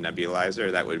surface of the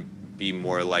nebulizer, that would be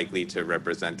more likely to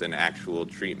represent an actual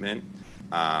treatment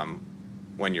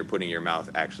when you're putting your mouth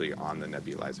actually on the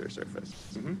nebulizer surface.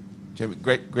 Mm-hmm. Jim,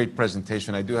 great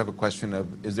presentation. I do have a question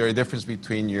of, is there a difference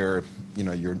between your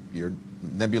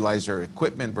nebulizer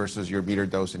equipment versus your meter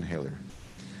dose inhaler?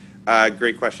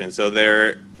 Great question. So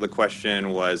the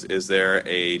question was, is there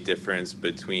a difference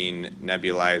between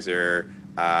nebulizer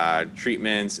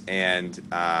treatments and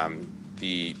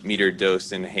the meter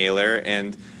dose inhaler?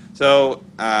 And so,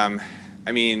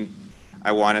 I mean,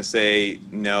 I want to say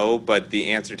no, but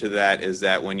the answer to that is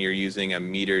that when you're using a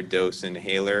meter dose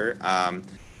inhaler,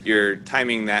 you're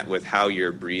timing that with how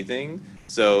you're breathing.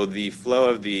 So the flow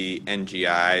of the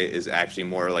NGI is actually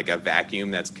more like a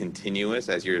vacuum that's continuous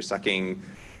as you're sucking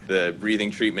the breathing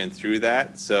treatment through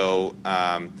that. So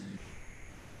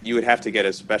you would have to get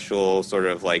a special sort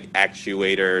of like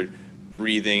actuator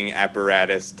breathing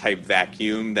apparatus type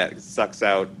vacuum that sucks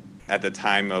out at the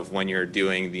time of when you're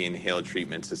doing the inhaled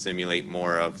treatment to simulate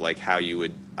more of like how you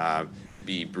would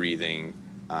be breathing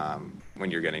when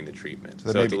you're getting the treatment. So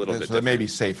it's a little bit different. That may be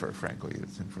safer, frankly,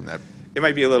 from that. It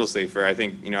might be a little safer. I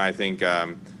think,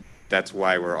 that's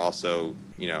why we're also,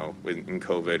 in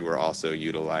COVID, we're also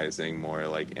utilizing more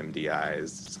like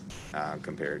MDIs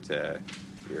compared to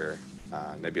your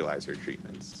nebulizer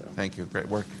treatments. So. Thank you. Great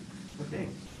work. Okay.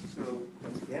 So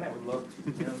once again, I would love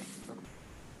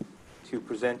to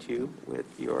present you with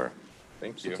your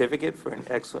certificate for an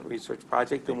excellent research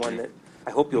project, and one that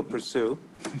I hope you'll pursue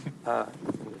in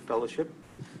your fellowship.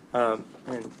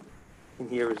 And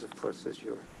here is, of course, is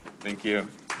your. Thank you.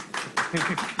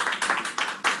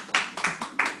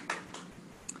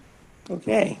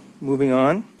 Okay, moving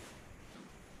on.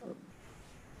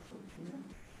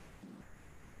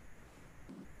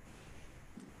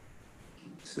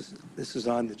 This is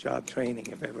on-the-job training,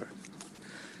 if ever.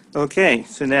 Okay,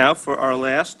 so now for our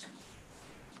last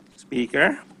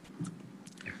speaker.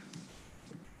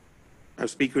 Our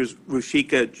speaker is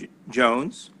Ruchika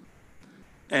Jones,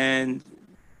 and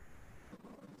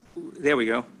there we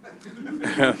go.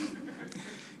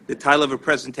 The title of her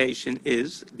presentation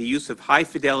is The Use of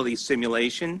High-Fidelity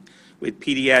Simulation with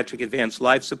Pediatric Advanced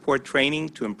Life Support Training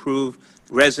to Improve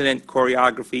Resident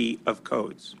Choreography of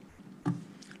Codes.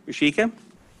 Ruchika?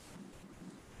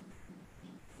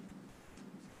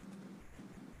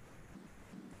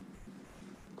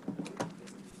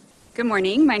 Good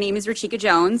morning. My name is Ruchika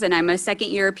Jones, and I'm a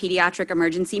second-year Pediatric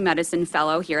Emergency Medicine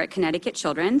Fellow here at Connecticut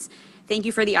Children's. Thank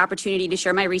you for the opportunity to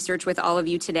share my research with all of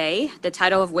you today, the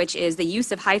title of which is The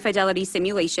Use of High-Fidelity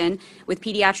Simulation with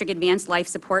Pediatric Advanced Life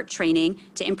Support Training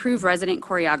to Improve Resident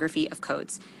Choreography of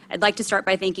Codes. I'd like to start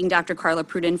by thanking Dr. Carla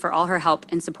Pruden for all her help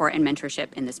and support and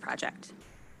mentorship in this project.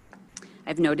 I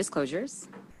have no disclosures.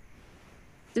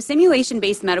 So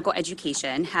simulation-based medical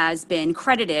education has been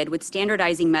credited with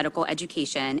standardizing medical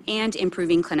education and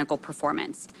improving clinical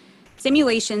performance.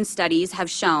 Simulation studies have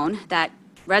shown that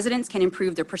residents can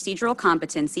improve their procedural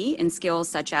competency in skills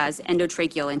such as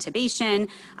endotracheal intubation,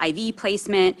 IV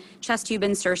placement, chest tube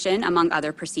insertion, among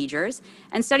other procedures.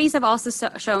 And studies have also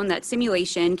shown that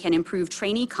simulation can improve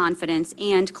trainee confidence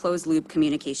and closed-loop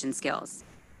communication skills.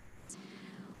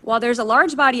 While there's a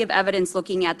large body of evidence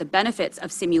looking at the benefits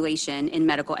of simulation in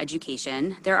medical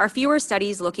education, there are fewer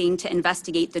studies looking to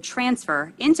investigate the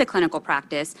transfer into clinical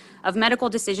practice of medical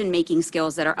decision-making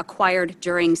skills that are acquired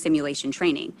during simulation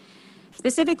training.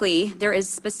 Specifically, there is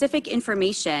specific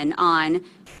information on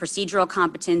procedural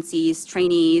competencies,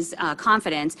 trainees'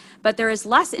 confidence, but there is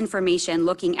less information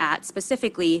looking at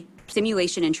specifically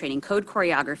simulation and training code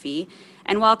choreography.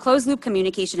 And while closed-loop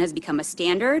communication has become a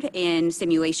standard in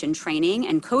simulation training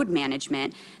and code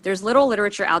management, there's little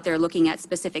literature out there looking at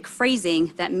specific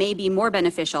phrasing that may be more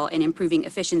beneficial in improving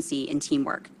efficiency in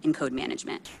teamwork in code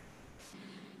management.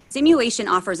 Simulation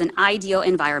offers an ideal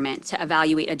environment to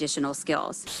evaluate additional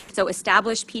skills. So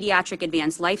established Pediatric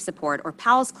Advanced Life Support, or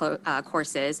PALS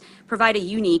courses, provide a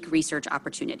unique research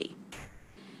opportunity.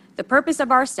 The purpose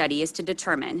of our study is to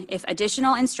determine if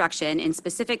additional instruction in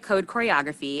specific code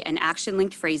choreography and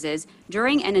action-linked phrases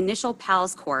during an initial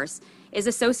PALS course is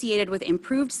associated with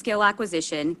improved skill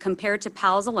acquisition compared to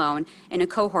PALS alone in a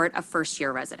cohort of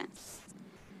first-year residents.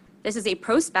 This is a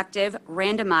prospective,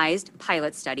 randomized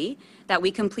pilot study that we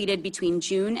completed between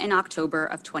June and October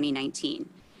of 2019.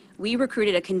 We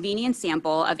recruited a convenient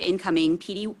sample of incoming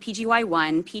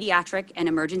PGY1 pediatric and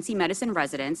emergency medicine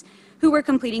residents who were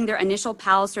completing their initial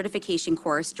PALS certification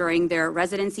course during their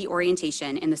residency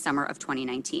orientation in the summer of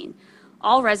 2019.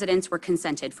 All residents were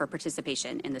consented for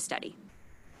participation in the study.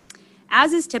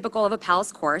 As is typical of a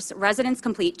PALS course, residents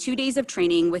complete 2 days of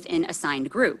training within assigned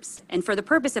groups. And for the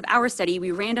purpose of our study,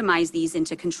 we randomize these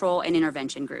into control and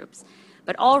intervention groups.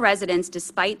 But all residents,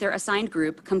 despite their assigned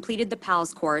group, completed the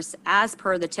PALS course as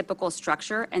per the typical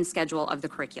structure and schedule of the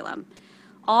curriculum.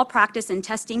 All practice and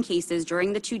testing cases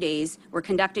during the 2 days were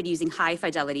conducted using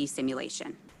high-fidelity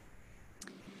simulation.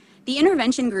 The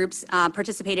intervention groups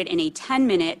participated in a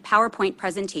 10-minute PowerPoint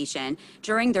presentation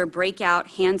during their breakout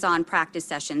hands-on practice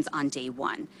sessions on day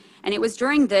 1. And it was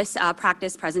during this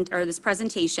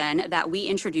presentation that we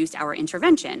introduced our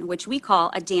intervention, which we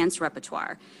call a dance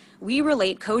repertoire. We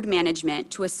relate code management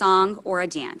to a song or a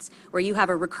dance, where you have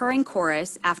a recurring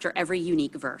chorus after every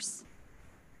unique verse.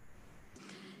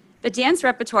 The dance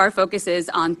repertoire focuses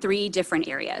on 3 different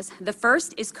areas. The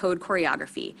first is code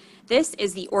choreography. This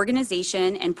is the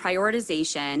organization and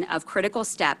prioritization of critical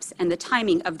steps and the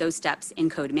timing of those steps in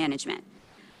code management.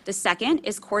 The second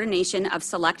is coordination of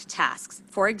select tasks.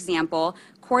 For example,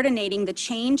 coordinating the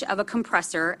change of a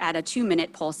compressor at a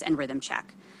 2-minute pulse and rhythm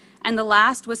check. And the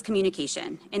last was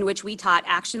communication, in which we taught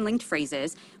action-linked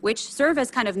phrases, which serve as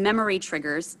kind of memory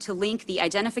triggers to link the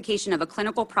identification of a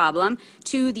clinical problem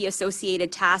to the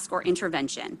associated task or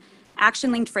intervention.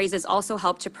 Action-linked phrases also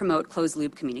help to promote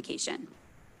closed-loop communication.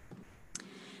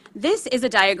 This is a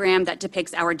diagram that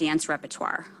depicts our dance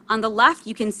repertoire. On the left,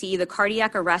 you can see the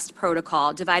cardiac arrest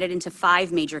protocol divided into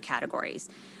 5 major categories.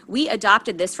 We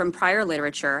adopted this from prior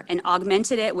literature and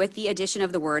augmented it with the addition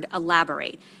of the word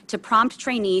elaborate to prompt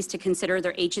trainees to consider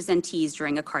their H's and T's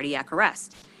during a cardiac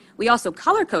arrest. We also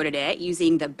color-coded it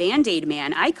using the Band-Aid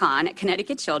Man icon at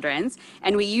Connecticut Children's,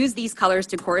 and we used these colors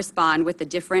to correspond with the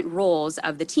different roles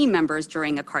of the team members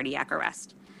during a cardiac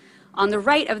arrest. On the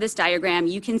right of this diagram,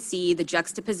 you can see the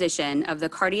juxtaposition of the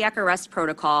cardiac arrest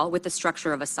protocol with the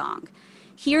structure of a song.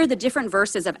 Here, the different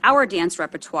verses of our dance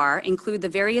repertoire include the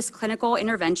various clinical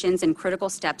interventions and critical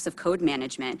steps of code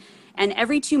management. And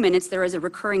every 2 minutes, there is a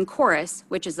recurring chorus,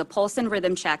 which is the pulse and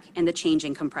rhythm check and the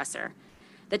changing compressor.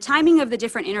 The timing of the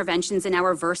different interventions in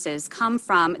our verses come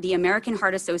from the American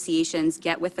Heart Association's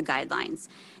Get With the Guidelines.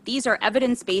 These are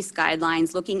evidence-based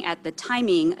guidelines looking at the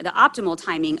timing, the optimal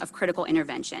timing of critical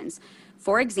interventions.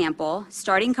 For example,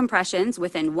 starting compressions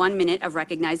within 1 minute of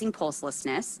recognizing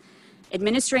pulselessness,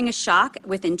 administering a shock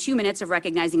within 2 minutes of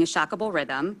recognizing a shockable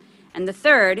rhythm, and the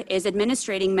third is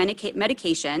administering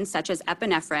medication such as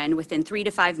epinephrine within 3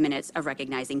 to 5 minutes of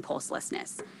recognizing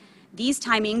pulselessness. These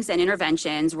timings and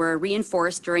interventions were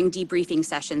reinforced during debriefing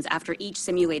sessions after each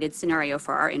simulated scenario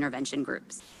for our intervention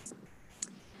groups.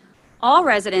 All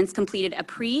residents completed a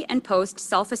pre- and post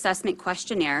self-assessment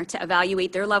questionnaire to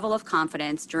evaluate their level of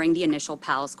confidence during the initial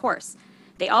PALS course.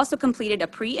 They also completed a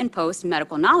pre- and post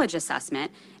medical knowledge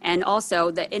assessment, and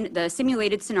also the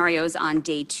simulated scenarios on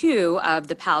day 2 of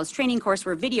the PALS training course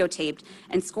were videotaped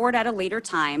and scored at a later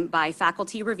time by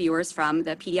faculty reviewers from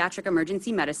the Pediatric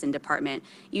Emergency Medicine Department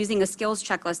using a skills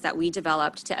checklist that we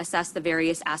developed to assess the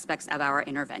various aspects of our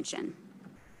intervention.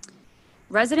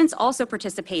 Residents also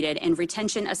participated in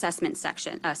retention assessment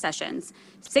sessions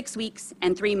 6 weeks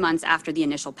and 3 months after the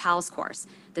initial PALS course.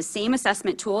 The same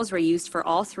assessment tools were used for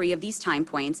all 3 of these time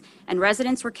points, and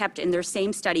residents were kept in their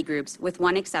same study groups with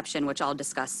one exception, which I'll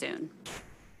discuss soon.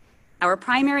 Our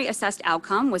primary assessed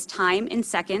outcome was time in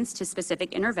seconds to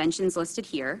specific interventions listed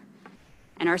here,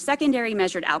 and our secondary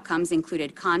measured outcomes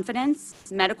included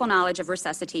confidence, medical knowledge of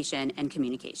resuscitation, and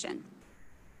communication.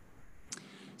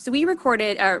 So we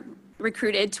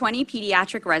recruited 20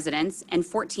 pediatric residents and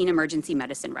 14 emergency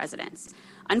medicine residents.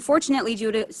 Unfortunately,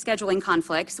 due to scheduling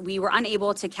conflicts, we were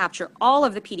unable to capture all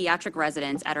of the pediatric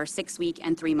residents at our 6-week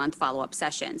and 3-month follow-up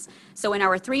sessions. So in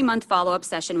our 3-month follow-up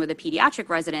session with the pediatric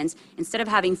residents, instead of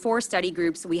having 4 study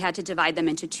groups, we had to divide them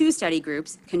into 2 study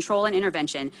groups, control and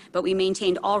intervention, but we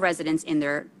maintained all residents in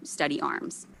their study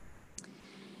arms.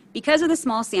 Because of the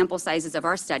small sample sizes of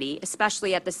our study,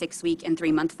 especially at the 6-week and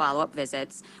 3-month follow-up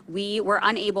visits, we were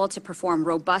unable to perform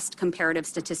robust comparative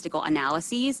statistical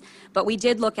analyses, but we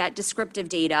did look at descriptive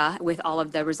data with all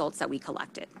of the results that we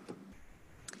collected.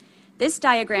 This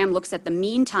diagram looks at the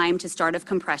mean time to start of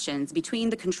compressions between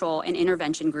the control and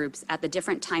intervention groups at the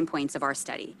different time points of our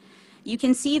study. You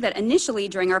can see that initially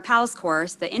during our PALS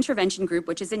course, the intervention group,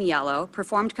 which is in yellow,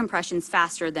 performed compressions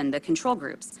faster than the control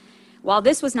groups. While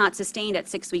this was not sustained at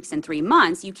 6 weeks and 3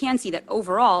 months, you can see that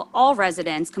overall, all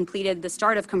residents completed the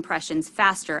start of compressions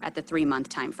faster at the 3-month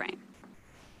time frame.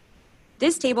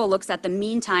 This table looks at the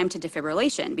mean time to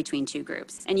defibrillation between 2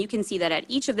 groups, and you can see that at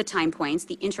each of the time points,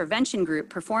 the intervention group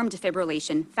performed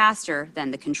defibrillation faster than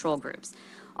the control groups.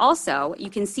 Also, you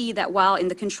can see that while in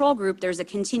the control group there's a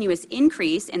continuous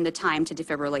increase in the time to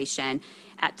defibrillation,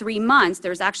 at 3 months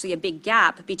there's actually a big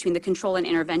gap between the control and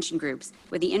intervention groups,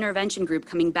 with the intervention group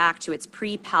coming back to its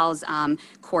pre-PALS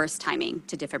course timing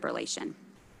to defibrillation.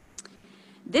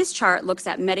 This chart looks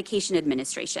at medication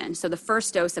administration, so the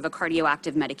first dose of a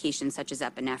cardioactive medication such as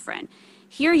epinephrine.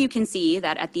 Here you can see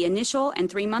that at the initial and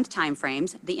 3-month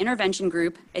timeframes, the intervention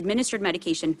group administered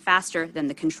medication faster than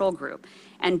the control group.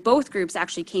 And both groups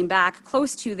actually came back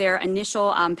close to their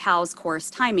initial PALS course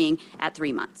timing at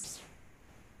 3 months.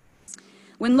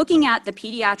 When looking at the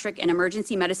pediatric and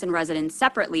emergency medicine residents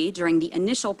separately during the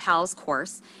initial PALS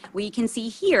course, we can see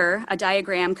here a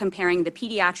diagram comparing the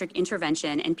pediatric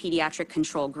intervention and pediatric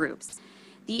control groups.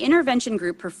 The intervention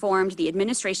group performed the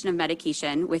administration of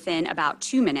medication within about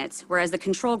 2 minutes, whereas the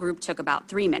control group took about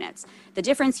 3 minutes. The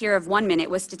difference here of 1 minute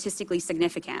was statistically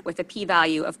significant, with a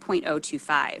p-value of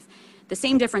 0.025. The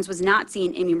same difference was not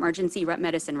seen in emergency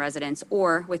medicine residents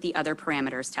or with the other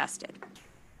parameters tested.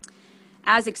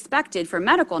 As expected for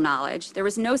medical knowledge, there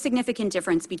was no significant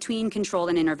difference between control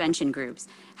and intervention groups.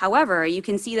 However, you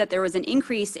can see that there was an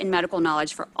increase in medical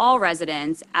knowledge for all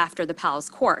residents after the PALS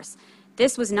course.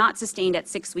 This was not sustained at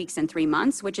 6 weeks and 3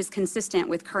 months, which is consistent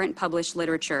with current published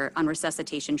literature on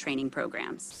resuscitation training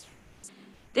programs.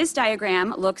 This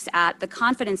diagram looks at the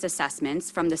confidence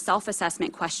assessments from the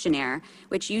self-assessment questionnaire,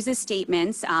 which uses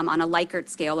statements on a Likert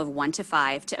scale of 1 to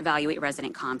 5 to evaluate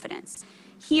resident confidence.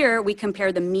 Here, we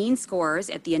compare the mean scores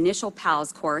at the initial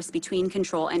PALS course between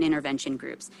control and intervention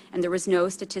groups, and there was no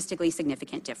statistically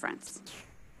significant difference.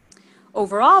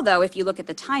 Overall, though, if you look at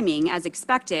the timing, as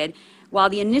expected, while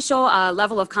the initial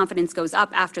level of confidence goes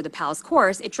up after the PALS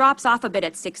course, it drops off a bit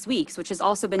at 6 weeks, which has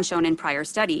also been shown in prior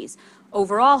studies.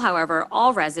 Overall, however,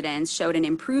 all residents showed an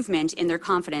improvement in their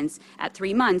confidence at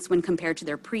 3 months when compared to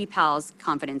their pre-PALS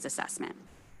confidence assessment.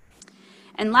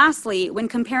 And lastly, when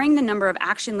comparing the number of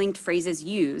action-linked phrases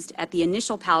used at the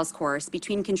initial PALS course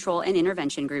between control and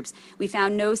intervention groups, we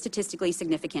found no statistically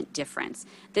significant difference.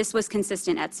 This was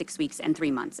consistent at 6 weeks and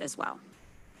 3 months as well.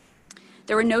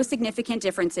 There were no significant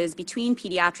differences between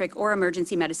pediatric or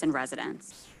emergency medicine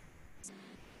residents.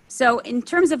 So in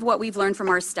terms of what we've learned from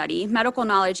our study, medical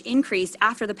knowledge increased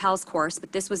after the PALS course,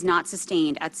 but this was not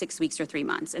sustained at 6 weeks or 3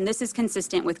 months. And this is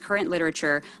consistent with current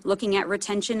literature looking at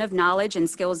retention of knowledge and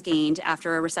skills gained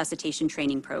after a resuscitation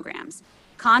training programs.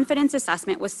 Confidence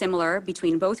assessment was similar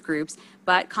between both groups,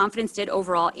 but confidence did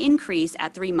overall increase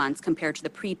at 3 months compared to the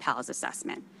pre-PALS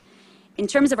assessment. In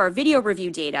terms of our video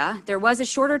review data, there was a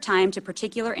shorter time to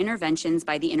particular interventions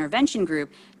by the intervention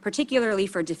group, particularly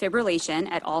for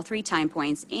defibrillation at all 3 time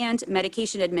points and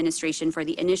medication administration for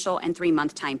the initial and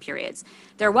 3-month time periods.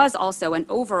 There was also an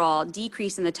overall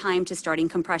decrease in the time to starting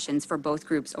compressions for both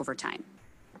groups over time.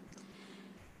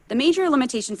 The major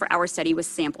limitation for our study was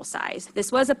sample size. This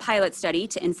was a pilot study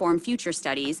to inform future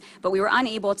studies, but we were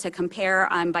unable to compare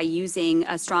by using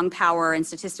a strong power and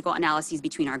statistical analyses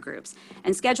between our groups.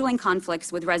 And scheduling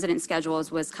conflicts with resident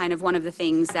schedules was kind of one of the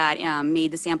things that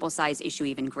made the sample size issue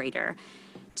even greater.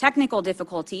 Technical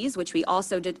difficulties, which we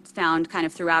also found kind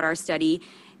of throughout our study,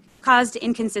 caused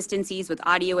inconsistencies with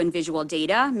audio and visual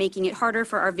data, making it harder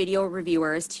for our video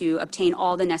reviewers to obtain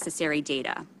all the necessary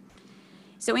data.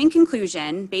 So in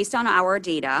conclusion, based on our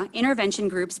data, intervention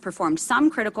groups performed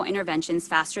some critical interventions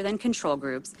faster than control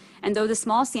groups, and though the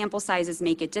small sample sizes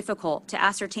make it difficult to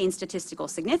ascertain statistical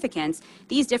significance,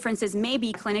 these differences may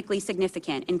be clinically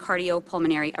significant in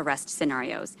cardiopulmonary arrest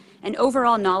scenarios. And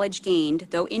overall knowledge gained,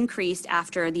 though increased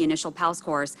after the initial PALS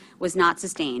course, was not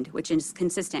sustained, which is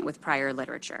consistent with prior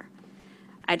literature.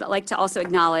 I'd like to also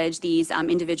acknowledge these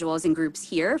individuals and groups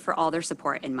here for all their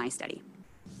support in my study.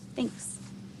 Thanks.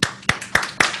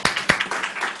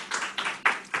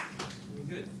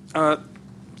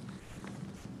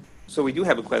 So we do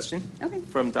have a question Okay.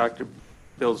 from Dr.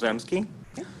 Bill Zemsky.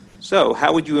 So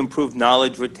how would you improve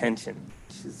knowledge retention?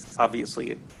 Which is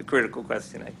obviously a critical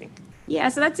question, I think. Yeah,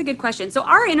 so that's a good question. So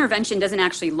our intervention doesn't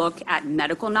actually look at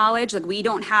medical knowledge. Like we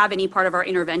don't have any part of our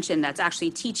intervention that's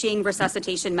actually teaching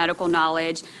resuscitation medical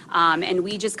knowledge. And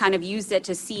we just kind of used it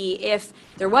to see if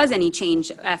there was any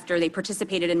change after they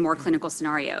participated in more clinical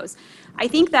scenarios. I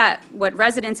think that what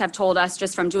residents have told us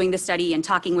just from doing the study and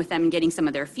talking with them and getting some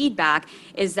of their feedback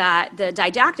is that the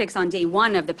didactics on day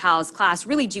 1 of the PALS class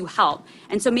really do help.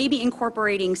 And so maybe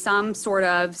incorporating some sort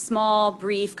of small,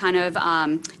 brief kind of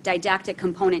didactic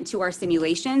component to our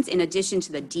simulations in addition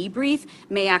to the debrief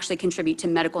may actually contribute to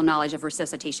medical knowledge of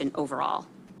resuscitation overall.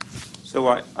 So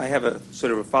I have a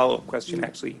sort of a follow-up question,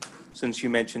 actually, since you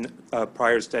mentioned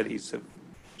prior studies have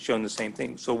shown the same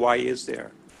thing. So why is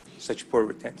there such poor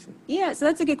retention? Yeah, so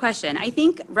that's a good question. I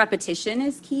think repetition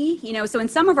is key. So in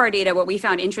some of our data, what we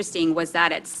found interesting was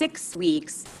that at 6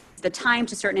 weeks, the time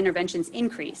to certain interventions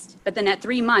increased. But then at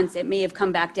 3 months, it may have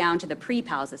come back down to the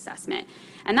pre-PALS assessment.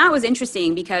 And that was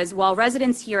interesting because while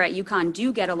residents here at UConn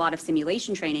do get a lot of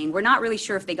simulation training, we're not really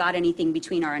sure if they got anything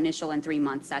between our initial and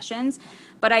 3-month sessions.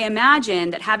 But I imagine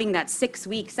that having that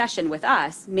 6-week session with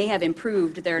us may have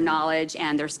improved their knowledge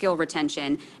and their skill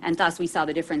retention, and thus we saw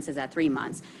the differences at 3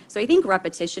 months. So I think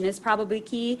repetition is probably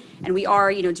key, and we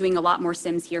are, doing a lot more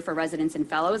sims here for residents and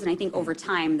fellows, and I think over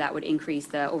time that would increase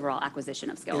the overall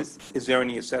acquisition of skills. Is there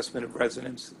any assessment of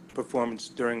residents' performance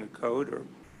during a code, or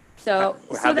So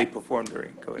how they perform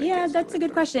during code? Yeah, that's a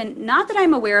good question. Not that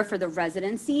I'm aware of for the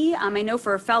residency. I know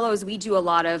for fellows, we do a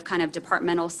lot of kind of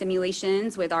departmental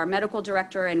simulations with our medical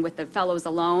director and with the fellows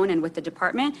alone and with the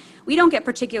department. We don't get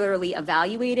particularly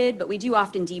evaluated, but we do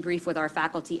often debrief with our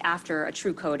faculty after a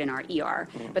true code in our ER.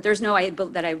 But there's no,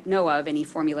 that I know of, any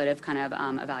formulative kind of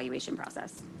evaluation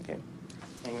process. Okay.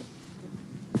 Hang on.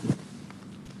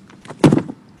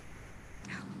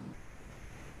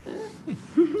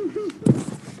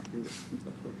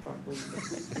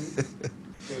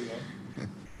 There we go.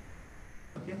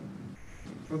 Okay.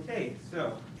 Okay,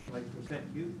 so I'd like to present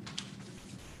you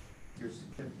your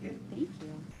certificate Thank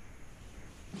you.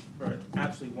 for an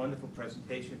absolutely wonderful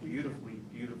presentation, beautifully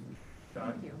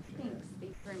done. Thank you. Thanks.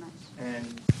 Thank you very much.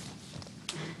 And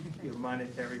your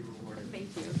monetary reward.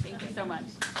 Thank you. Thank you so much.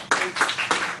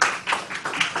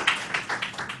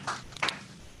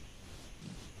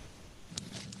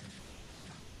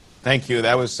 Thank you.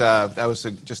 That was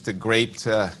just a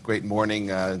great morning.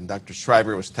 Dr.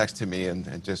 Schreiber was texting me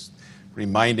and just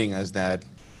reminding us that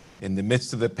in the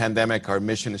midst of the pandemic, our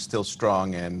mission is still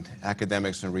strong, and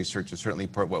academics and research is certainly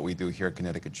part of what we do here at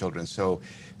Connecticut Children. So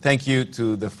thank you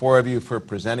to the 4 of you for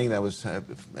presenting. That was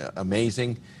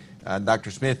amazing.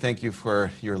 Dr. Smith, thank you for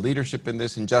your leadership in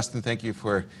this. And Justin, thank you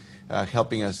for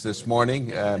helping us this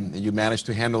morning. You managed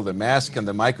to handle the mask and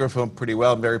the microphone pretty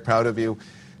well. I'm very proud of you.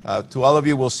 To all of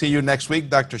you, we'll see you next week.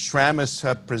 Dr. Schramm is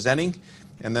presenting.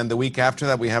 And then the week after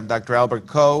that, we have Dr. Albert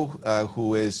Coe,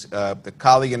 who is the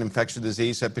colleague and infectious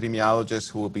disease epidemiologist,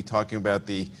 who will be talking about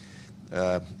the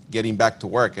getting back to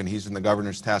work, and he's in the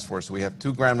governor's task force. So we have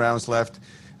 2 grand rounds left.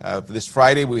 This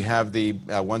Friday, we have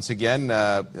once again,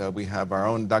 we have our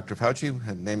own Dr. Fauci.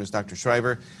 Her name is Dr.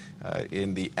 Schreiber,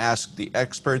 in the Ask the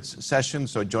Experts session.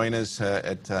 So join us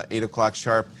at 8 o'clock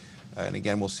sharp. And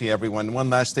again, we'll see everyone. One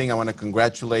last thing, I want to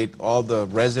congratulate all the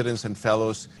residents and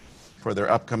fellows for their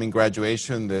upcoming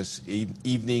graduation. This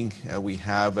evening, we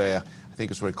have I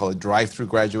think it's what we call a drive-through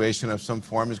graduation of some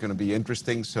form. It's going to be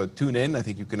interesting, so tune in. I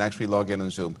think you can actually log in on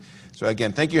Zoom. So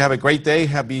again, thank you. Have a great day.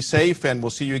 Be safe, and we'll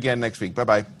see you again next week.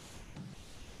 Bye-bye.